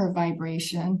raising her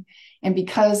vibration. And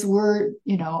because we're,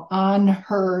 on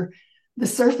the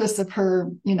surface of her,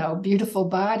 beautiful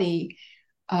body,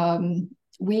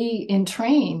 we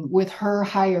entrain with her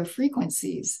higher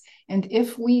frequencies. And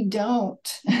if we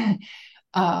don't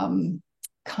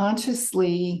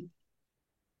consciously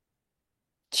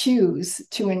choose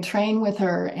to entrain with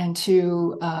her and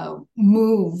to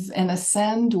move and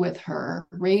ascend with her,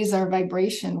 raise our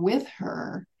vibration with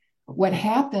her, what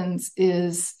happens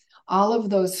is all of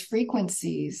those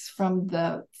frequencies from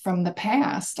the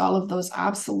past, all of those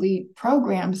obsolete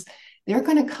programs, they're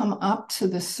going to come up to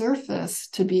the surface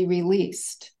to be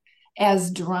released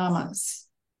as dramas.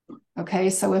 Okay,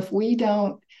 so if we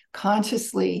don't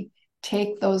consciously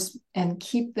take those and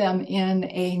keep them in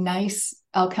a nice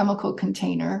alchemical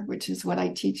container, which is what I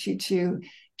teach you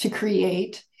to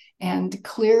create, and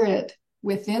clear it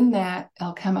within that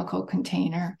alchemical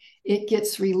container, it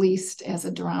gets released as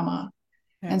a drama.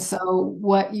 Okay. And so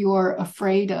what you're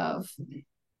afraid of,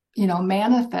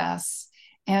 manifests.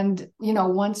 And,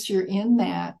 once you're in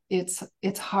that, it's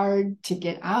hard to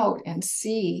get out and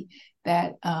see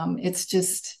that it's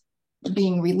just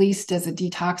being released as a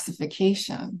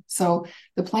detoxification. So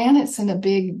the planet's in a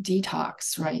big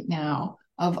detox right now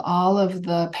of all of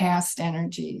the past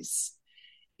energies.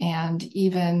 And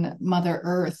even Mother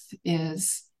Earth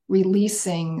is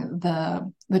releasing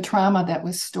the trauma that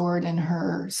was stored in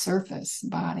her surface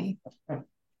body.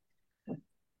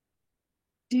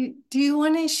 Do you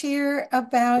want to share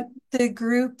about the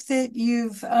group that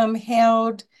you've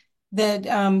held that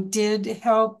did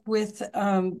help with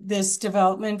this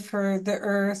development for the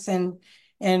Earth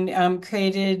and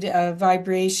created a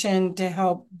vibration to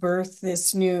help birth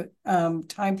this new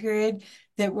time period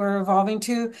that we're evolving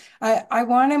to? I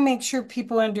want to make sure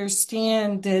people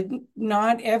understand that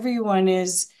not everyone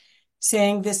is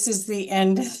saying this is the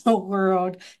end of the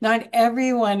world. Not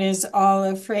everyone is all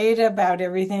afraid about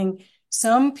everything.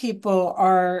 Some people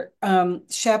are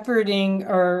shepherding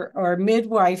or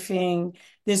midwifing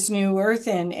this new earth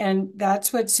in, and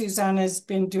that's what Suzanna's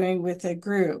been doing with a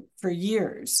group for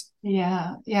years.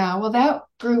 Yeah. Well, that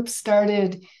group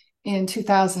started in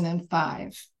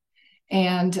 2005,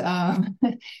 and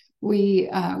we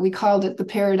called it the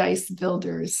Paradise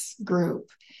Builders Group.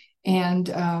 And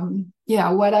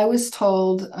what I was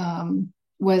told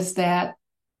was that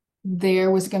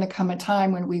there was going to come a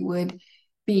time when we would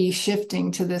be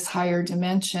shifting to this higher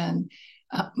dimension.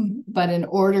 But in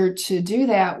order to do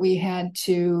that,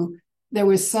 there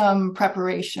was some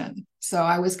preparation. So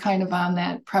I was kind of on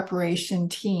that preparation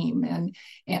team, and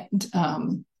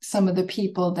some of the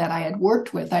people that I had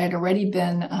worked with, I had already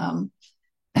been,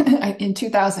 in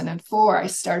 2004, I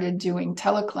started doing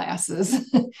teleclasses.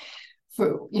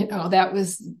 That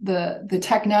was the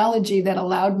technology that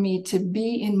allowed me to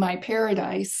be in my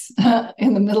paradise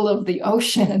in the middle of the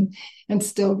ocean and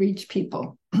still reach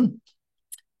people.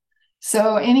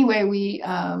 So anyway,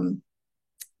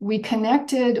 we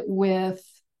connected with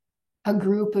a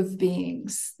group of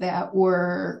beings that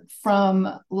were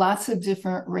from lots of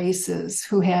different races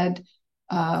who had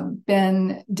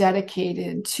been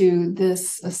dedicated to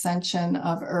this ascension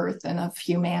of Earth and of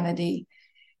humanity.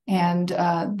 And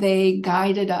they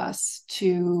guided us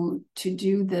to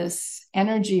do this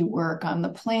energy work on the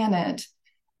planet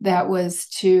that was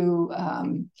to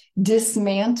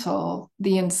dismantle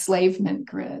the enslavement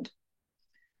grid.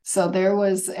 So there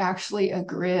was actually a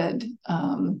grid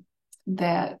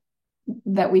that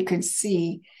we could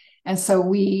see. And so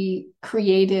we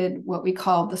created what we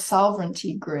call the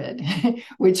sovereignty grid,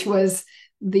 which was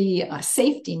the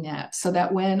safety net, so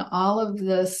that when all of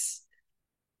this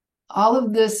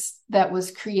that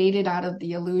was created out of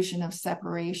the illusion of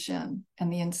separation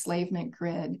and the enslavement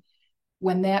grid,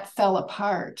 when that fell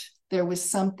apart, there was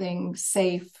something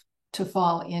safe to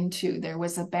fall into. There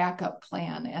was a backup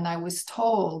plan. And I was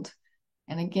told,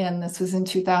 and again, this was in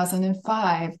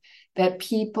 2005,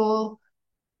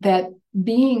 that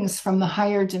beings from the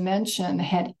higher dimension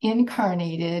had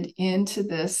incarnated into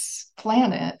this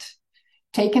planet,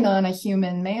 taken on a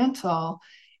human mantle,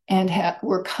 and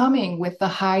were coming with the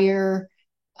higher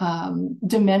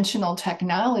dimensional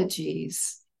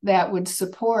technologies that would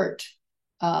support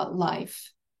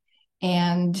life.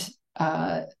 And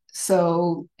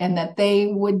and that they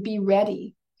would be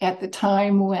ready at the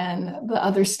time when the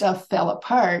other stuff fell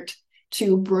apart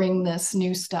to bring this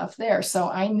new stuff there. So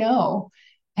I know,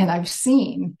 and I've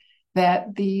seen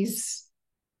that these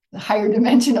higher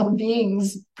dimensional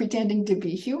beings pretending to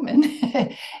be human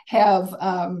have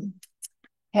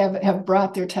have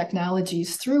brought their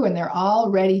technologies through, and they're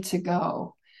all ready to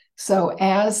go. So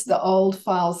as the old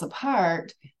falls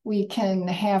apart, we can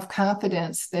have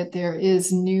confidence that there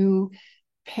is new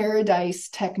paradise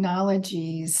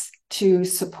technologies to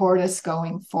support us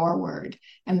going forward,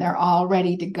 and they're all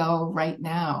ready to go right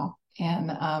now.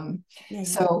 And Yeah.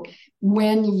 so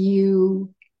when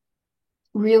you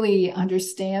really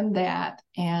understand that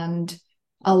and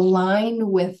align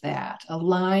with that,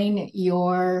 align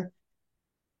your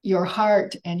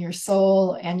heart and your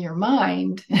soul and your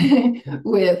mind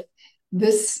with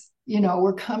this,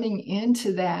 we're coming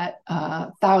into that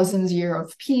thousands year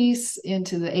of peace,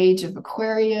 into the age of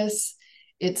Aquarius.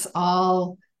 It's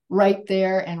all right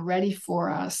there and ready for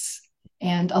us.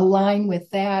 And align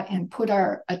with that and put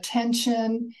our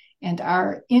attention and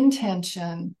our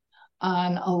intention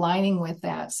on aligning with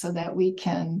that so that we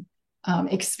can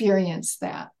experience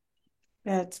that.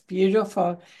 That's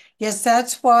beautiful. Yes,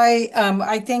 that's why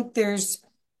I think there's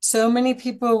so many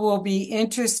people will be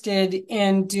interested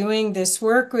in doing this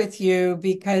work with you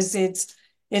because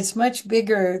it's much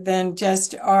bigger than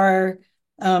just our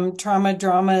trauma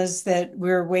dramas that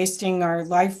we're wasting our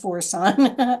life force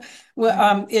on.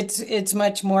 Well, it's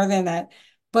much more than that.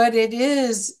 But it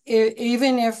is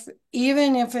even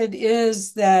if it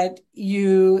is that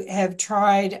you have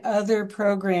tried other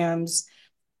programs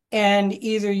and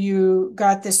either you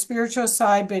got the spiritual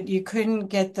side but you couldn't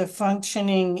get the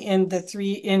functioning in the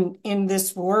three in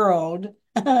this world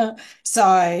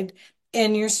side,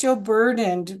 and you're still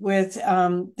burdened with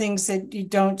things that you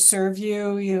don't serve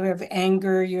you. You have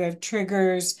anger, you have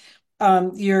triggers,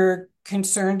 you're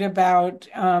concerned about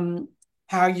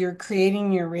how you're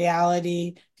creating your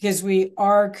reality, because we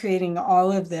are creating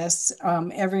all of this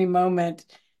every moment,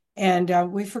 and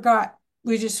we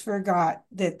just forgot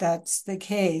that that's the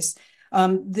case.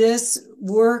 This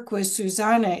work with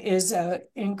Suzanna is an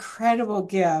incredible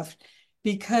gift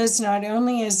because not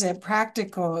only is it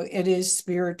practical, it is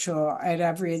spiritual at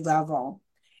every level.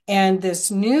 And this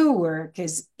new work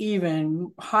is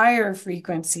even higher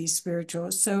frequency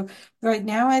spiritual. So right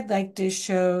now I'd like to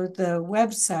show the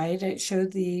website. It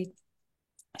showed the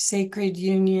Sacred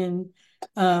Union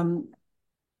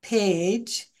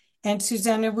page. And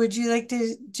Suzanna, would you like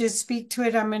to just speak to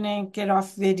it? I'm going to get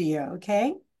off video,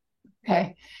 okay?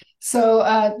 Okay.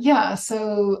 So yeah,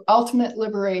 so ultimate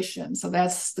liberation. So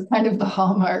that's the kind of the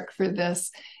hallmark for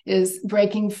this is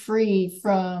breaking free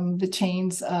from the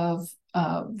chains of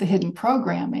the hidden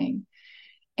programming.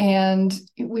 And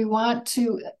we want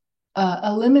to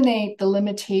eliminate the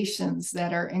limitations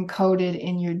that are encoded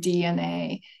in your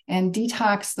DNA and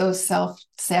detox those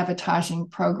self-sabotaging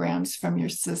programs from your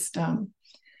system.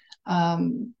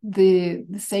 The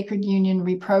Sacred Union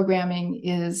reprogramming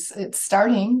it's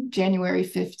starting January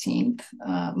 15th,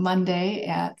 Monday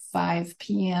at 5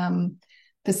 p.m.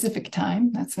 Pacific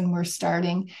time. That's when we're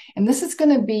starting. And this is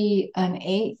going to be an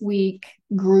 8-week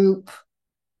group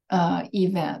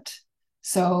event.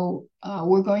 So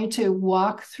we're going to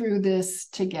walk through this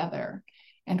together,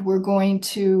 and we're going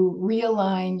to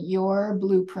realign your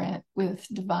blueprint with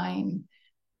divine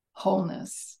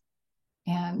wholeness.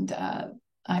 And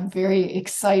I'm very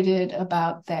excited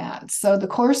about that. So the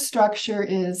course structure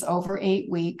is over 8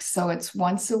 weeks. So it's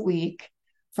once a week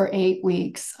for 8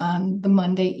 weeks on the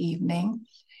Monday evening.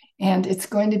 And it's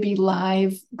going to be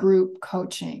live group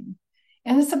coaching.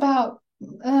 And it's about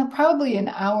probably an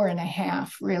hour and a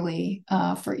half, really,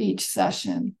 for each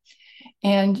session.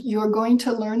 And you're going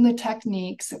to learn the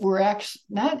techniques. We're actually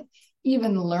not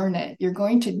even learn it. You're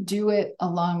going to do it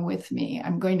along with me.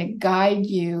 I'm going to guide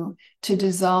you to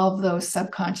dissolve those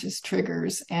subconscious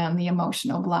triggers and the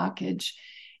emotional blockage,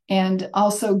 and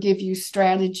also give you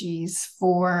strategies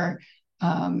for,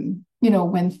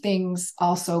 when things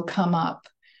also come up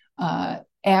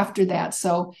after that.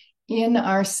 So in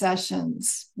our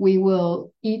sessions,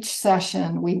 each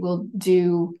session, we will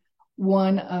do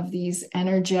one of these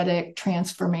energetic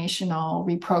transformational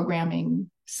reprogramming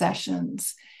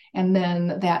sessions. And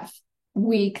then that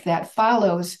week that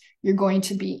follows, you're going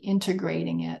to be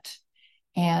integrating it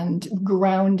and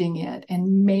grounding it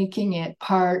and making it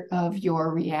part of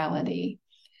your reality.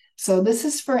 So this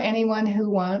is for anyone who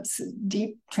wants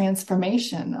deep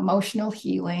transformation, emotional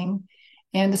healing,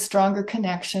 and a stronger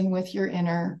connection with your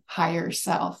inner higher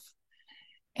self.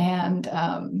 And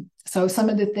so some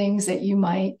of the things that you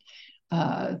might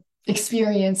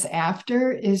experience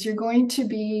after is you're going to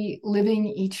be living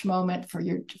each moment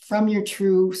from your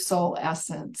true soul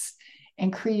essence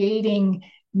and creating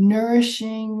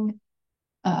nourishing,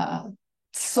 uh,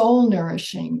 soul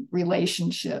nourishing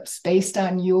relationships based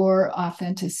on your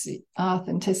authenticity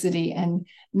and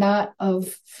not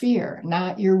of fear,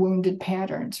 not your wounded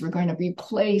patterns. We're going to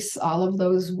replace all of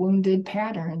those wounded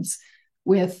patterns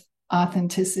with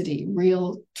authenticity,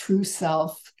 real true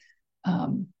self,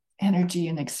 um, energy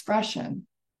and expression.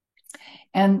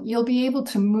 And you'll be able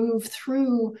to move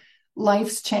through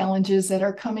life's challenges that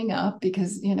are coming up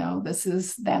because, this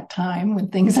is that time when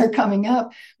things are coming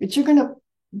up, but you're going to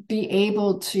be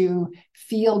able to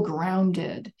feel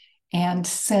grounded and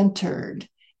centered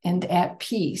and at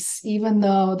peace, even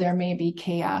though there may be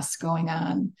chaos going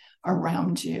on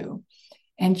around you.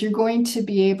 And you're going to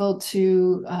be able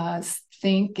to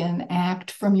think and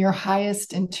act from your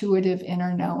highest intuitive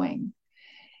inner knowing.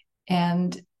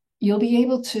 And you'll be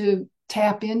able to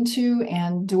tap into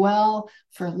and dwell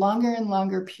for longer and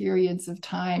longer periods of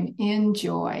time in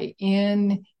joy,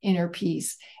 in inner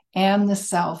peace, and the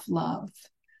self-love.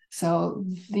 So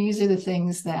these are the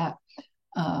things that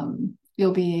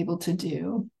you'll be able to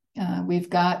do. We've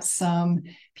got some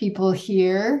people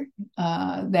here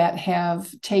that have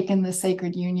taken the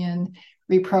Sacred Union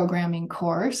reprogramming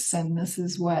course, and this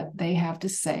is what they have to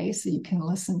say, so you can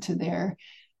listen to their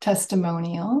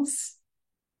testimonials.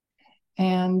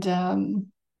 And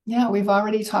we've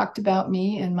already talked about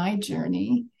me and my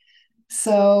journey.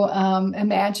 So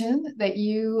imagine that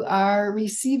you are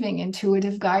receiving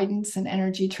intuitive guidance and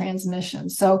energy transmission.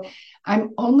 So I'm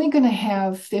only going to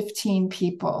have 15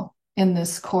 people in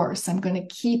this course. I'm going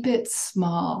to keep it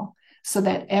small so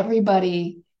that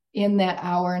everybody in that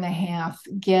hour and a half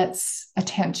gets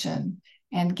attention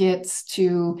and gets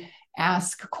to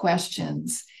ask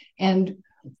questions. And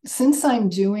since I'm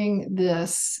doing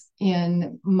this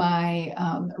in my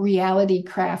reality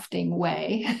crafting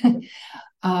way,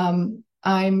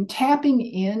 I'm tapping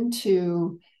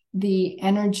into the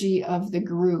energy of the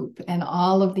group and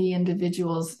all of the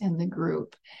individuals in the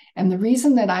group. And the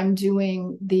reason that I'm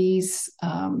doing this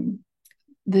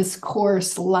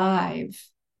course live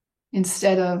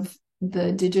instead of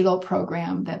the digital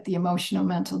program that the Emotional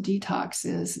Mental Detox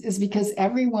is because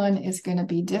everyone is going to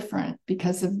be different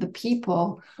because of the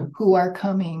people who are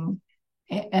coming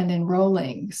and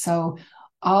enrolling. So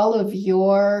all of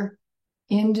your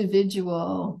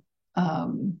individual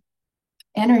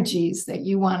energies that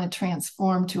you want to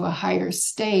transform to a higher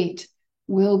state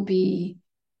will be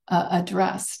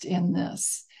addressed in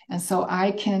this. And so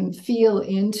I can feel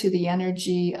into the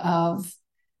energy of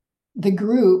the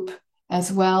group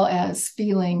as well as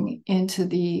feeling into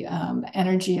the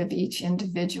energy of each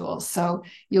individual. So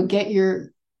you'll get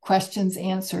your questions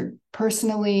answered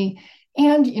personally.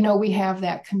 And, we have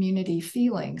that community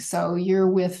feeling. So you're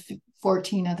with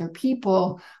 14 other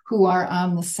people who are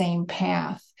on the same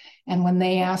path. And when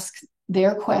they ask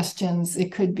their questions,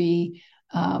 it could be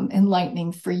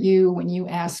enlightening for you. When you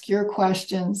ask your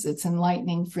questions, it's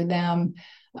enlightening for them.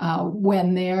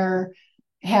 When they're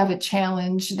have a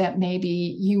challenge that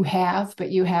maybe you have, but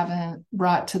you haven't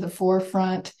brought to the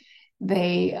forefront,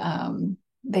 they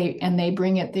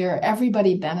bring it there.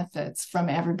 Everybody benefits from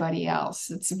everybody else.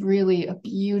 It's really a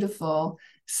beautiful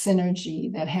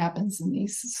synergy that happens in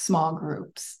these small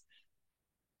groups.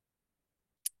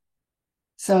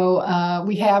 So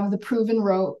we have the proven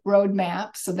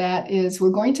roadmap. So that is, we're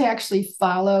going to actually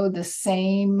follow the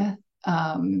same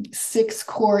 6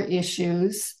 core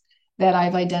issues that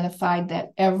I've identified that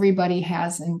everybody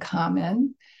has in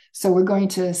common. So we're going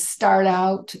to start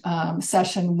out,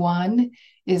 session 1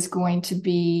 is going to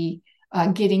be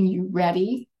getting you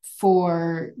ready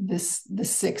for the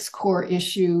 6 core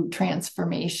issue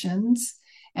transformations.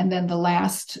 And then the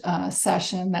last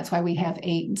session, that's why we have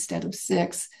 8 instead of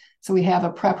 6. So we have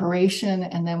a preparation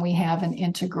and then we have an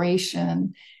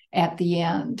integration at the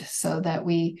end so that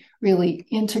we really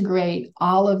integrate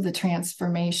all of the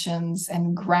transformations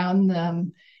and ground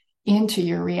them into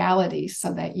your reality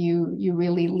so that you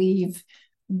really leave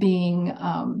being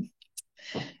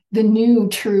the new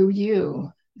true you.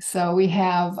 So we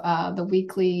have the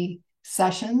weekly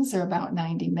sessions are about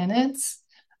 90 minutes.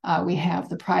 We have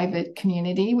the private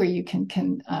community where you can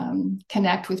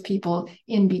connect with people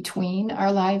in between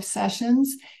our live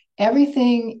sessions.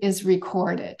 Everything is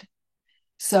recorded.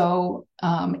 So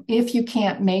if you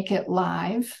can't make it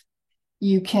live,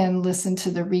 you can listen to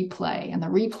the replay, and the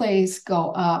replays go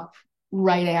up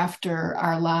right after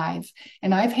our live.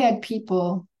 And I've had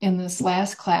people in this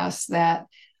last class that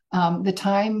the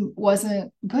time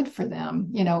wasn't good for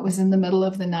them. It was in the middle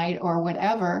of the night or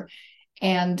whatever.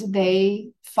 and they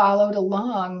followed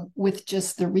along with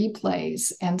just the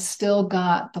replays and still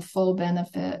got the full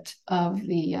benefit of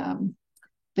the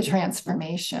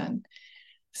transformation.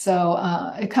 So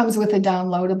it comes with a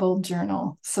downloadable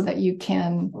journal so that you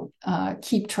can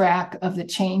keep track of the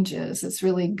changes. It's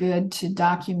really good to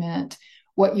document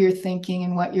what you're thinking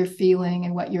and what you're feeling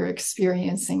and what you're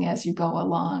experiencing as you go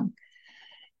along.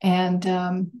 And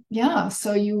yeah,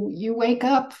 so you wake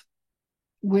up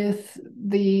with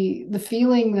the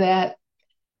feeling that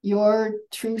your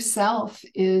true self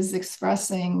is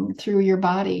expressing through your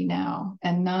body now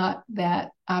and not that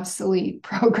obsolete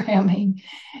programming.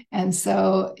 And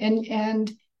so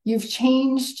and you've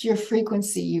changed your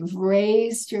frequency, you've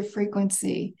raised your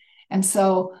frequency. And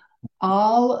so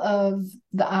all of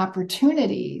the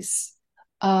opportunities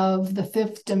of the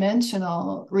fifth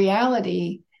dimensional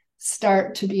reality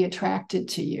start to be attracted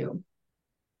to you,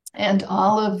 and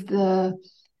all of the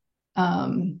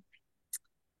um,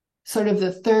 sort of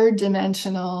the third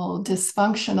dimensional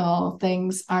dysfunctional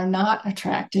things are not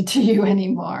attracted to you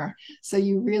anymore. So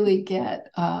you really get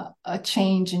a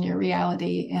change in your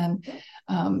reality.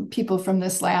 And people from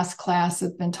this last class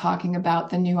have been talking about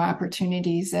the new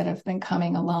opportunities that have been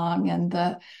coming along, and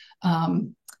the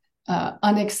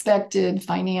unexpected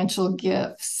financial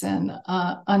gifts and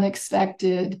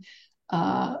unexpected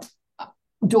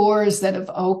doors that have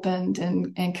opened,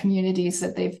 and communities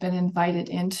that they've been invited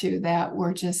into that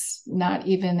were just not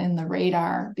even in the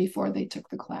radar before they took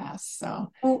the class.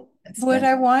 So Well, it's what been,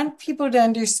 I want people to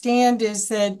understand is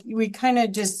that we kind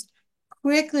of just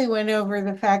quickly went over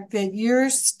the fact that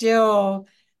you're still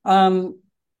um,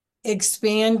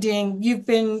 expanding. You've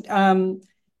been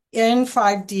in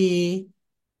 5D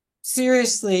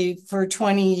seriously for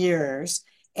 20 years.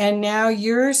 And now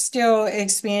you're still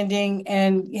expanding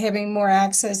and having more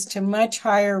access to much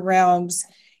higher realms.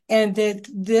 And that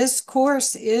this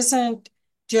course isn't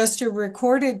just a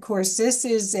recorded course. This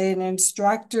is an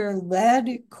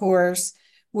instructor-led course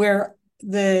where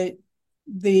the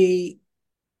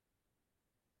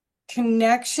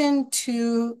connection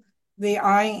to the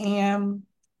I am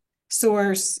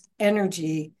source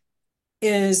energy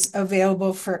is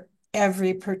available for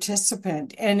every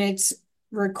participant, and it's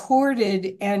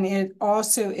recorded, and it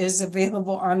also is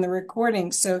available on the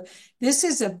recording. So this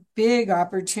is a big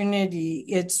opportunity.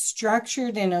 It's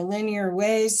structured in a linear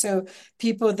way, so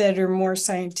people that are more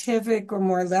scientific or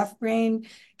more left brain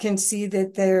can see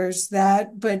that there's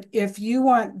that. But if you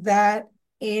want that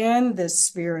and the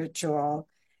spiritual,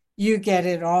 you get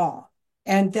it all.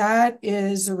 And that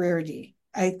is a rarity.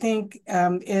 I think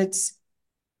it's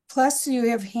plus you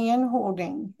have hand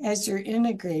holding as you're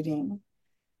integrating,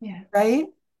 yeah, right?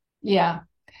 yeah,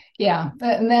 yeah.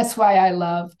 And that's why I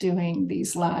love doing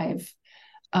these live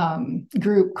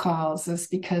group calls, is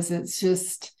because it's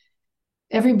just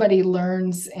everybody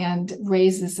learns and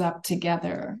raises up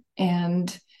together.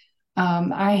 And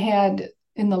I had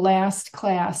in the last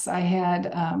class, I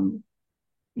had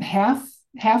half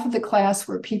half of the class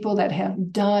were people that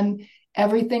have done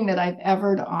everything that I've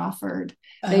ever offered.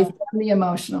 They've Uh, done the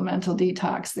emotional mental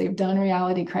detox. They've done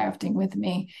reality crafting with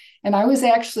me. And I was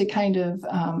actually kind of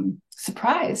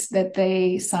surprised that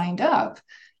they signed up,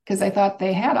 because I thought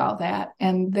they had all that.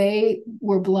 And they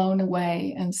were blown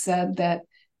away and said that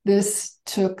this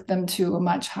took them to a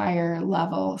much higher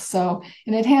level. So,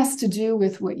 and it has to do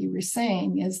with what you were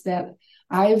saying, is that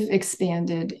I've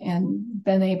expanded and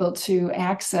been able to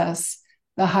access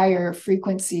the higher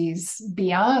frequencies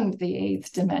beyond the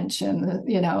eighth dimension,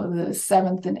 the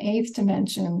seventh and eighth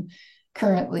dimension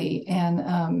currently.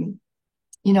 And,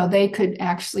 they could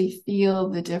actually feel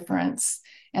the difference,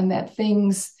 and that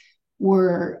things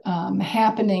were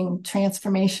happening,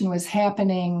 transformation was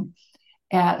happening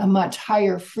at a much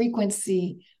higher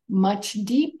frequency, much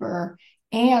deeper,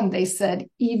 and they said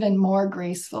even more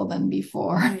graceful than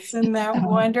before. isn't that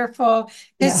wonderful?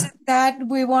 Because Yeah. that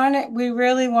we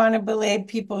really want to belay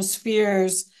people's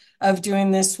fears of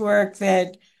doing this work,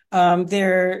 that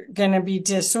they're going to be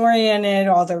disoriented,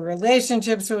 all their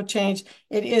relationships will change.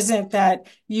 It isn't that.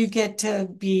 You get to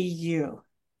be you.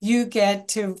 You get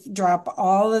to drop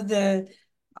all of the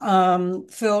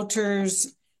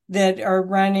filters that are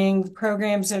running,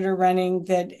 programs that are running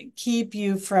that keep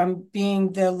you from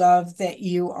being the love that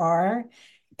you are.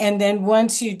 And then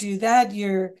once you do that,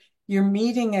 you're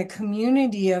meeting a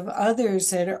community of others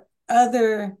that are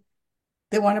other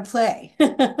that want to play.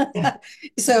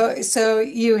 So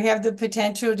you have the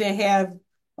potential to have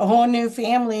a whole new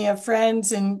family of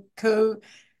friends and co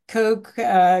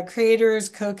creators,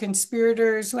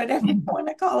 co-conspirators, whatever you want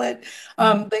to call it.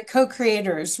 The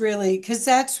co-creators, really, because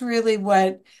that's really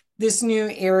what this new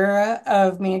era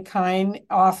of mankind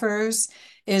offers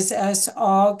is us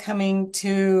all coming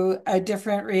to a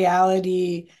different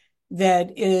reality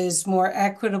that is more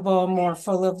equitable, more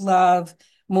full of love,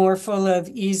 more full of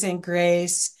ease and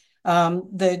grace.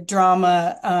 The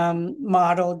drama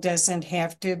model doesn't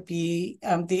have to be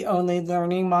the only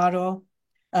learning model.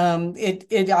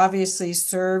 It obviously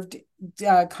served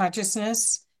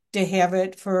consciousness to have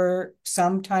it for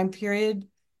some time period,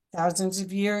 thousands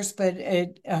of years, but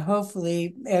it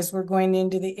hopefully, as we're going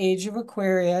into the age of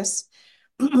Aquarius,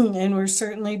 and we're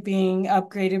certainly being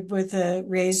upgraded with the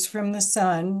rays from the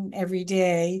sun every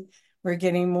day. We're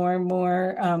getting more and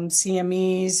more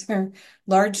CMEs or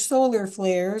large solar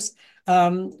flares.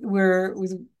 Where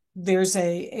there's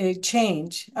a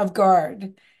change of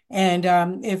guard.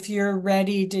 And if you're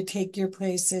ready to take your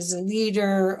place as a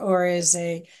leader or as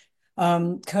a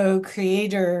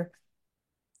co-creator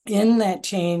in that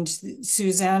change,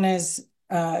 Susanna's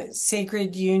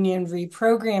Sacred Union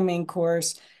Reprogramming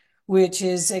course, which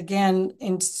is again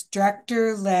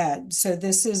instructor led. So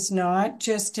this is not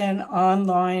just an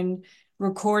online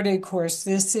recorded course.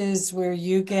 This is where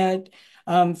you get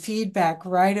feedback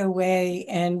right away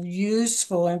and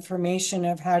useful information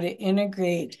of how to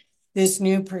integrate this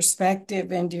new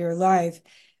perspective into your life.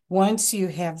 Once you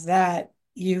have that,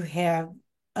 you have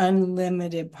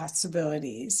unlimited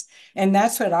possibilities. And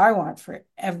that's what I want for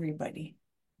everybody.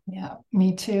 Yeah,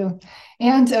 me too.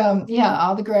 And yeah,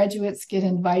 all the graduates get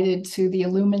invited to the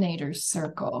Illuminators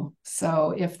Circle.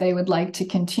 So if they would like to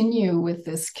continue with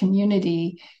this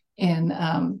community in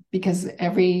because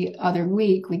every other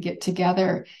week we get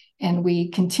together and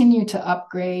we continue to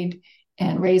upgrade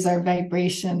and raise our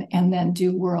vibration and then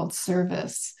do world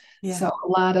service. Yeah. So a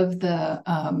lot of the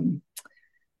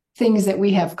things that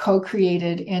we have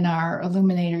co-created in our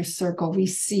Illuminator Circle we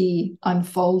see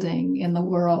unfolding in the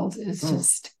world is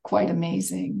just quite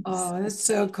amazing. Oh, that's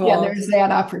so Yeah, cool. there's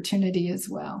that opportunity as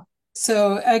well.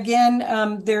 So again,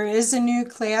 there is a new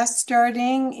class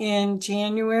starting in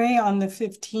January on the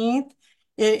 15th.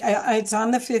 It's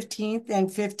on the 15th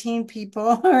and 15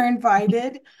 people are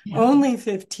invited, Yeah. only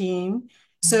 15.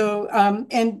 So,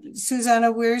 and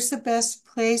Susanna, where's the best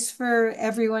place for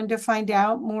everyone to find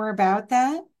out more about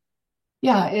that?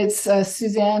 Yeah, it's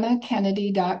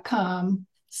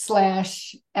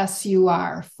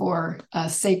SuzannaKennedy.com/SUR for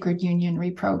Sacred Union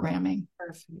Reprogramming.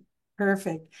 Perfect.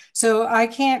 Perfect. So I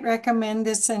can't recommend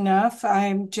this enough.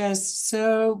 I'm just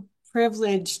so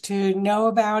privileged to know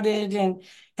about it and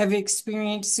have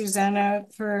experienced Susanna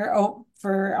for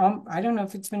I don't know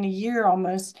if it's been a year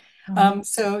almost.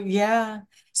 So yeah.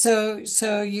 So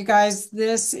you guys,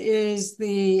 this is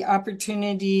the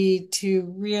opportunity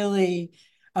to really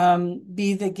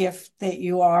be the gift that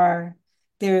you are.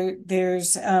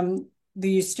 There's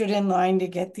you stood in line to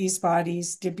get these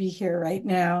bodies to be here right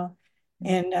now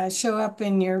and show up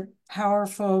in your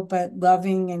powerful but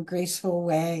loving and graceful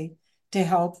way to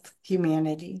help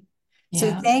humanity. So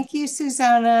Yeah, thank you,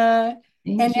 Susanna.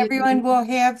 And thank everyone you. will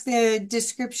have the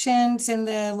descriptions and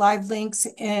the live links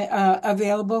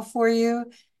available for you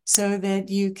so that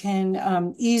you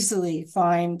can easily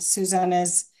find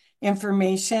Susanna's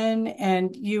information,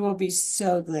 and you will be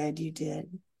so glad you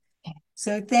did.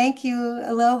 So thank you.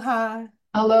 Aloha.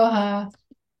 Aloha.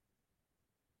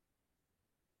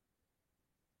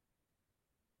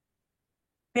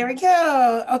 There we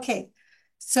go. Okay.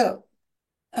 So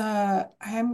I'm